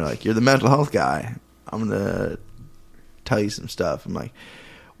reason. Right. They're like, you're the mental health guy. I'm going to tell you some stuff. I'm like,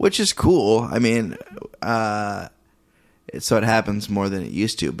 which is cool. I mean, so it happens more than it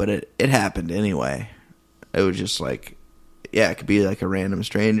used to, but it happened anyway. It was just like, yeah, it could be like a random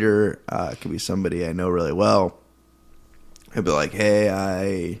stranger. It could be somebody I know really well. It'd be like,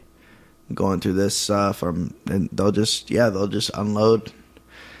 hey, I'm going through this stuff. And they'll just unload,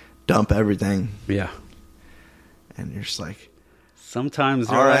 dump everything. Yeah. And you're just like,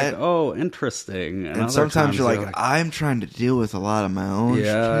 sometimes you're like, oh, interesting. And sometimes you're like, I'm trying to deal with a lot of my own shit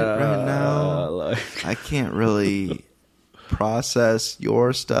right now. Like, I can't really process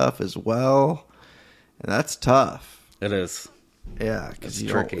your stuff as well. And that's tough. it is. Yeah, because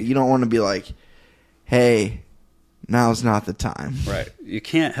tricky. You don't want to be like, hey, now's not the time. Right. You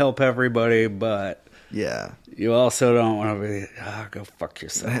can't help everybody, but Yeah. you also don't want to be, go fuck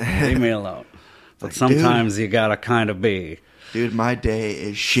yourself. Leave me alone. But Like, sometimes you got to kind of be. Dude, my day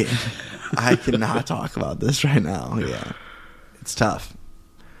is shit. I cannot talk about this right now. Yeah. It's tough.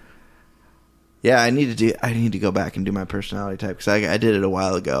 Yeah, I need to go back and do my personality type because I did it a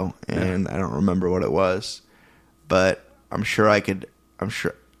while ago and I don't remember what it was, but I'm sure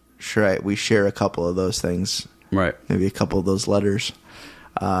we share a couple of those things, Right. maybe a couple of those letters,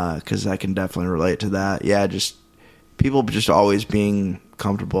 because I can definitely relate to that. Yeah, just people just always being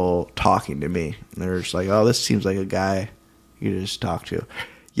comfortable talking to me. And they're just like, oh, this seems like a guy you could just talk to.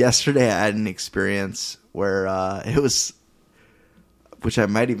 Yesterday, I had an experience where it was. Which I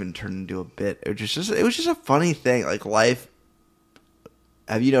might even turn into a bit. It was just a funny thing. Like life.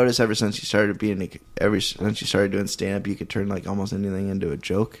 Have you noticed ever since you started doing stand up, you could turn like almost anything into a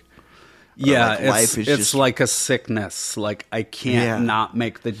joke? Yeah, like life is just like a sickness. Like I can't not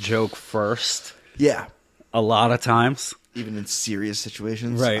make the joke first. Yeah, a lot of times, even in serious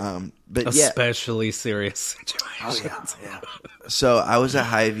situations, right? But especially serious situations. Oh, yeah. So I was at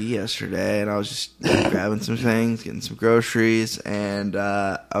Hy-Vee yesterday, and I was just grabbing some things, getting some groceries, and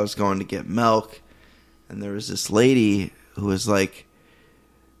I was going to get milk, and there was this lady who was like,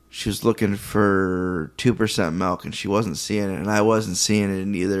 she was looking for 2% milk, and she wasn't seeing it, and I wasn't seeing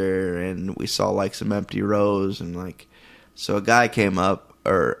it either, and we saw like some empty rows, and like, so a guy came up,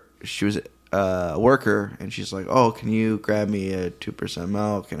 or she was a worker, and she's like, oh, can you grab me a 2%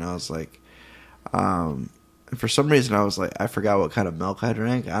 milk? And I was like, and for some reason I was like, I forgot what kind of milk I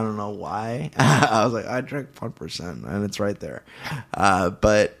drank. I don't know why. I was like, I drank 1%, and it's right there.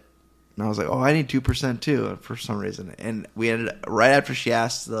 But and I was like, oh, I need 2% too, for some reason. And we ended right after she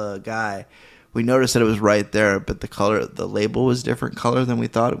asked the guy, we noticed that it was right there, but the label was different color than we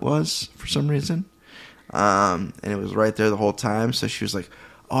thought it was for some reason. And it was right there the whole time. So she was like,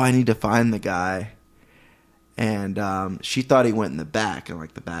 oh, I need to find the guy. And she thought he went in the back, in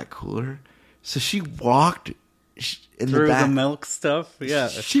like the back cooler. So she walked in Through the back. the milk stuff? Yeah.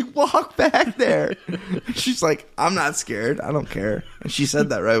 She walked back there. She's like, I'm not scared. I don't care. And she said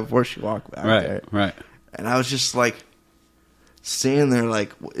that right before she walked back there. Right. And I was just like, standing there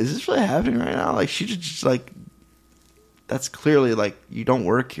like, is this really happening right now? Like, she just like, that's clearly like, you don't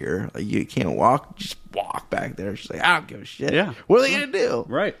work here. Like, you can't walk. Just walk back there. She's like, I don't give a shit. Yeah. What are they going to do?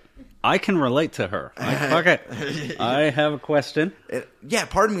 Right. I can relate to her. Like, fuck it. I have a question. Yeah,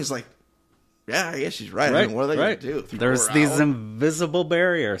 part of me is like, yeah, I guess she's right. I mean, what are they going to do? There's these invisible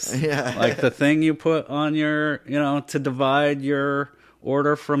barriers. Yeah. Like the thing you put on your, to divide your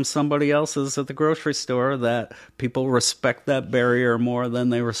order from somebody else's at the grocery store, that people respect that barrier more than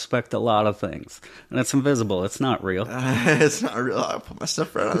they respect a lot of things. And it's invisible. It's not real. It's not real. I'll put my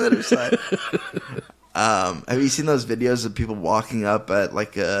stuff right on the other side. Have you seen those videos of people walking up at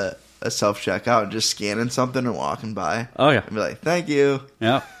like a self-checkout and just scanning something and walking by? Oh, yeah. And be like, thank you.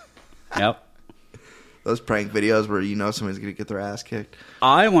 Yep. Those prank videos where somebody's going to get their ass kicked.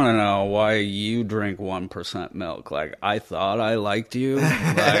 I want to know why you drink 1% milk. Like, I thought I liked you. Like,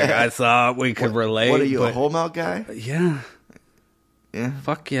 I thought we could relate. What are you, a whole milk guy? Yeah. Yeah.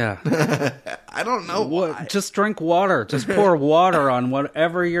 Fuck yeah. I don't know why. Just drink water. Just pour water on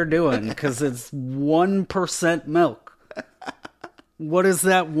whatever you're doing, because it's 1% milk. What does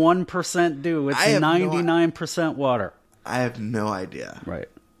that 1% do? It's 99% water. I have no idea. Right.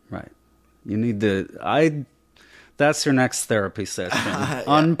 You need to... That's your next therapy session. Yeah.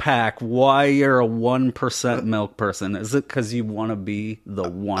 Unpack why you're a 1% milk person. Is it because you want to be the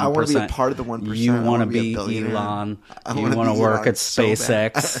 1%? I want to be a part of the 1%. You want to be Elon. You want to work at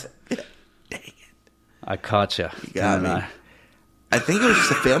SpaceX. Yeah. Dang it. I caught you. You got me. I think it was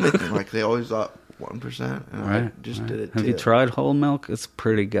just a family thing. Like, they always thought 1%. And I just did it, too. Have you tried whole milk? It's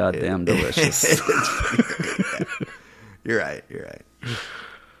pretty goddamn delicious. You're right.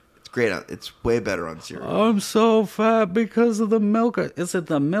 Great. It's way better on cereal. I'm so fat because of the milk. Is it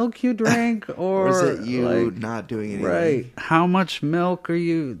the milk you drink, or is it you not doing anything? Right. How much milk are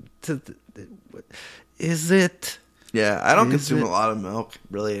you? Is it? Yeah, I don't consume a lot of milk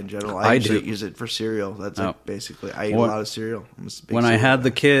really in general. I usually use it for cereal. That's basically. I eat a lot of cereal. When I had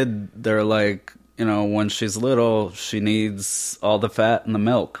the kid, they're like, when she's little, she needs all the fat in the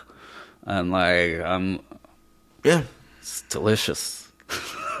milk, and it's delicious.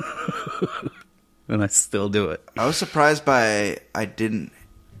 And I still do it. I was surprised by I don't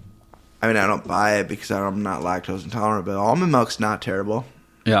buy it because I'm not lactose intolerant, but almond milk's not terrible.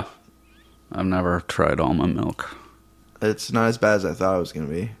 Yeah. I've never tried almond milk. It's not as bad as I thought it was going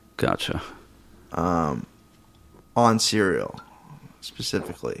to be. Gotcha. On cereal,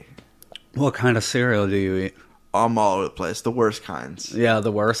 specifically. What kind of cereal do you eat? I'm all over the place. The worst kinds. Yeah,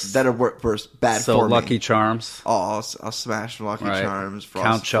 the worst. That are worst, bad for me. So Lucky Charms. Oh, I'll smash Lucky Charms.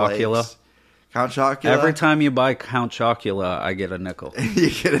 Count Chocula. Count Chocula. Every time you buy Count Chocula, I get a nickel. You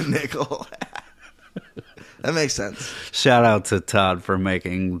get a nickel. That makes sense. Shout out to Todd for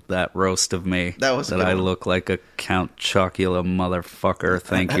making that roast of me. That I look like a Count Chocula motherfucker.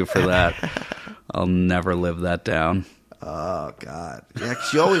 Thank you for that. I'll never live that down. Oh, God. Yeah,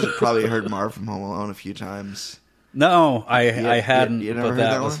 because you always probably heard Marv from Home Alone a few times. No, I hadn't, you never but heard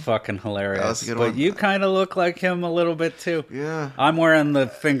that that was one? fucking hilarious. That was a good but one. you kind of look like him a little bit, too. Yeah. I'm wearing the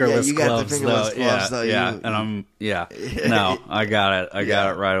fingerless you got gloves, the fingerless though. gloves, though. Yeah, and I'm, No, I got it. I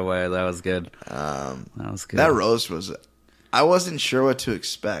got it right away. That was good. That was good. That roast was... I wasn't sure what to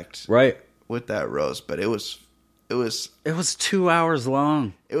expect. Right. With that roast, but it was 2 hours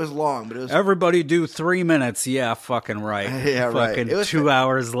long. It was long, but it was... Everybody do 3 minutes. Yeah, fucking right. Yeah, right. Fucking It was 2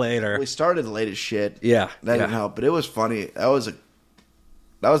 hours later. We started late as shit. Yeah. That didn't help, but it was funny. That was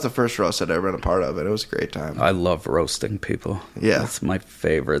the first roast I'd ever been a part of, and it was a great time. I love roasting people. Yeah. That's my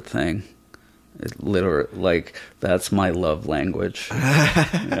favorite thing. It literally, that's my love language.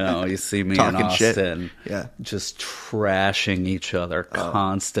 You see me Talking and Austin shit. Yeah. just trashing each other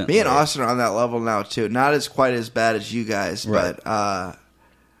constantly. Me and Austin are on that level now, too. Not as quite as bad as you guys, right. but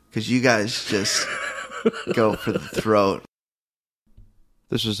because you guys just go for the throat.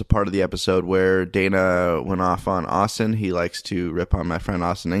 This was a part of the episode where Dana went off on Austin. He likes to rip on my friend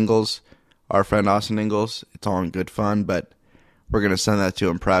Austin Ingalls, our friend Austin Ingalls. It's all in good fun, but we're going to send that to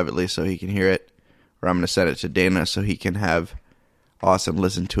him privately so he can hear it. Or I'm going to send it to Dana so he can have Austin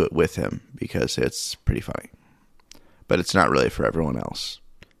listen to it with him because it's pretty funny. But it's not really for everyone else.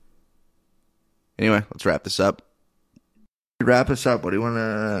 Anyway, let's wrap this up. Wrap us up. What do you want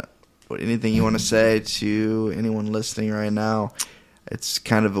to... Anything you want to say to anyone listening right now? It's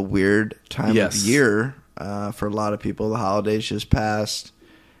kind of a weird time of year for a lot of people. The holidays just passed.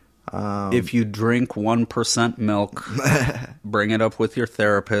 If you drink 1% milk, bring it up with your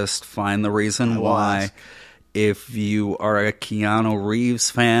therapist. Find the reason why. If you are a Keanu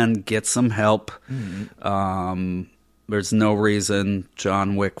Reeves fan, get some help. Mm-hmm. There's no reason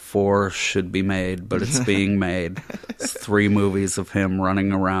John Wick 4 should be made, but it's being made. It's 3 movies of him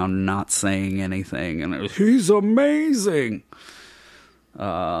running around not saying anything, and he's amazing.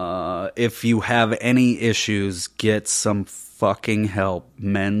 If you have any issues, get some fucking help.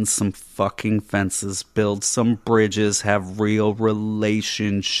 Mend some fucking fences. Build some bridges. Have real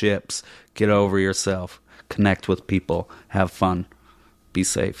relationships. Get over yourself. Connect with people. Have fun. Be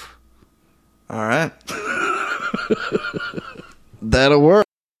safe. All right. That'll work.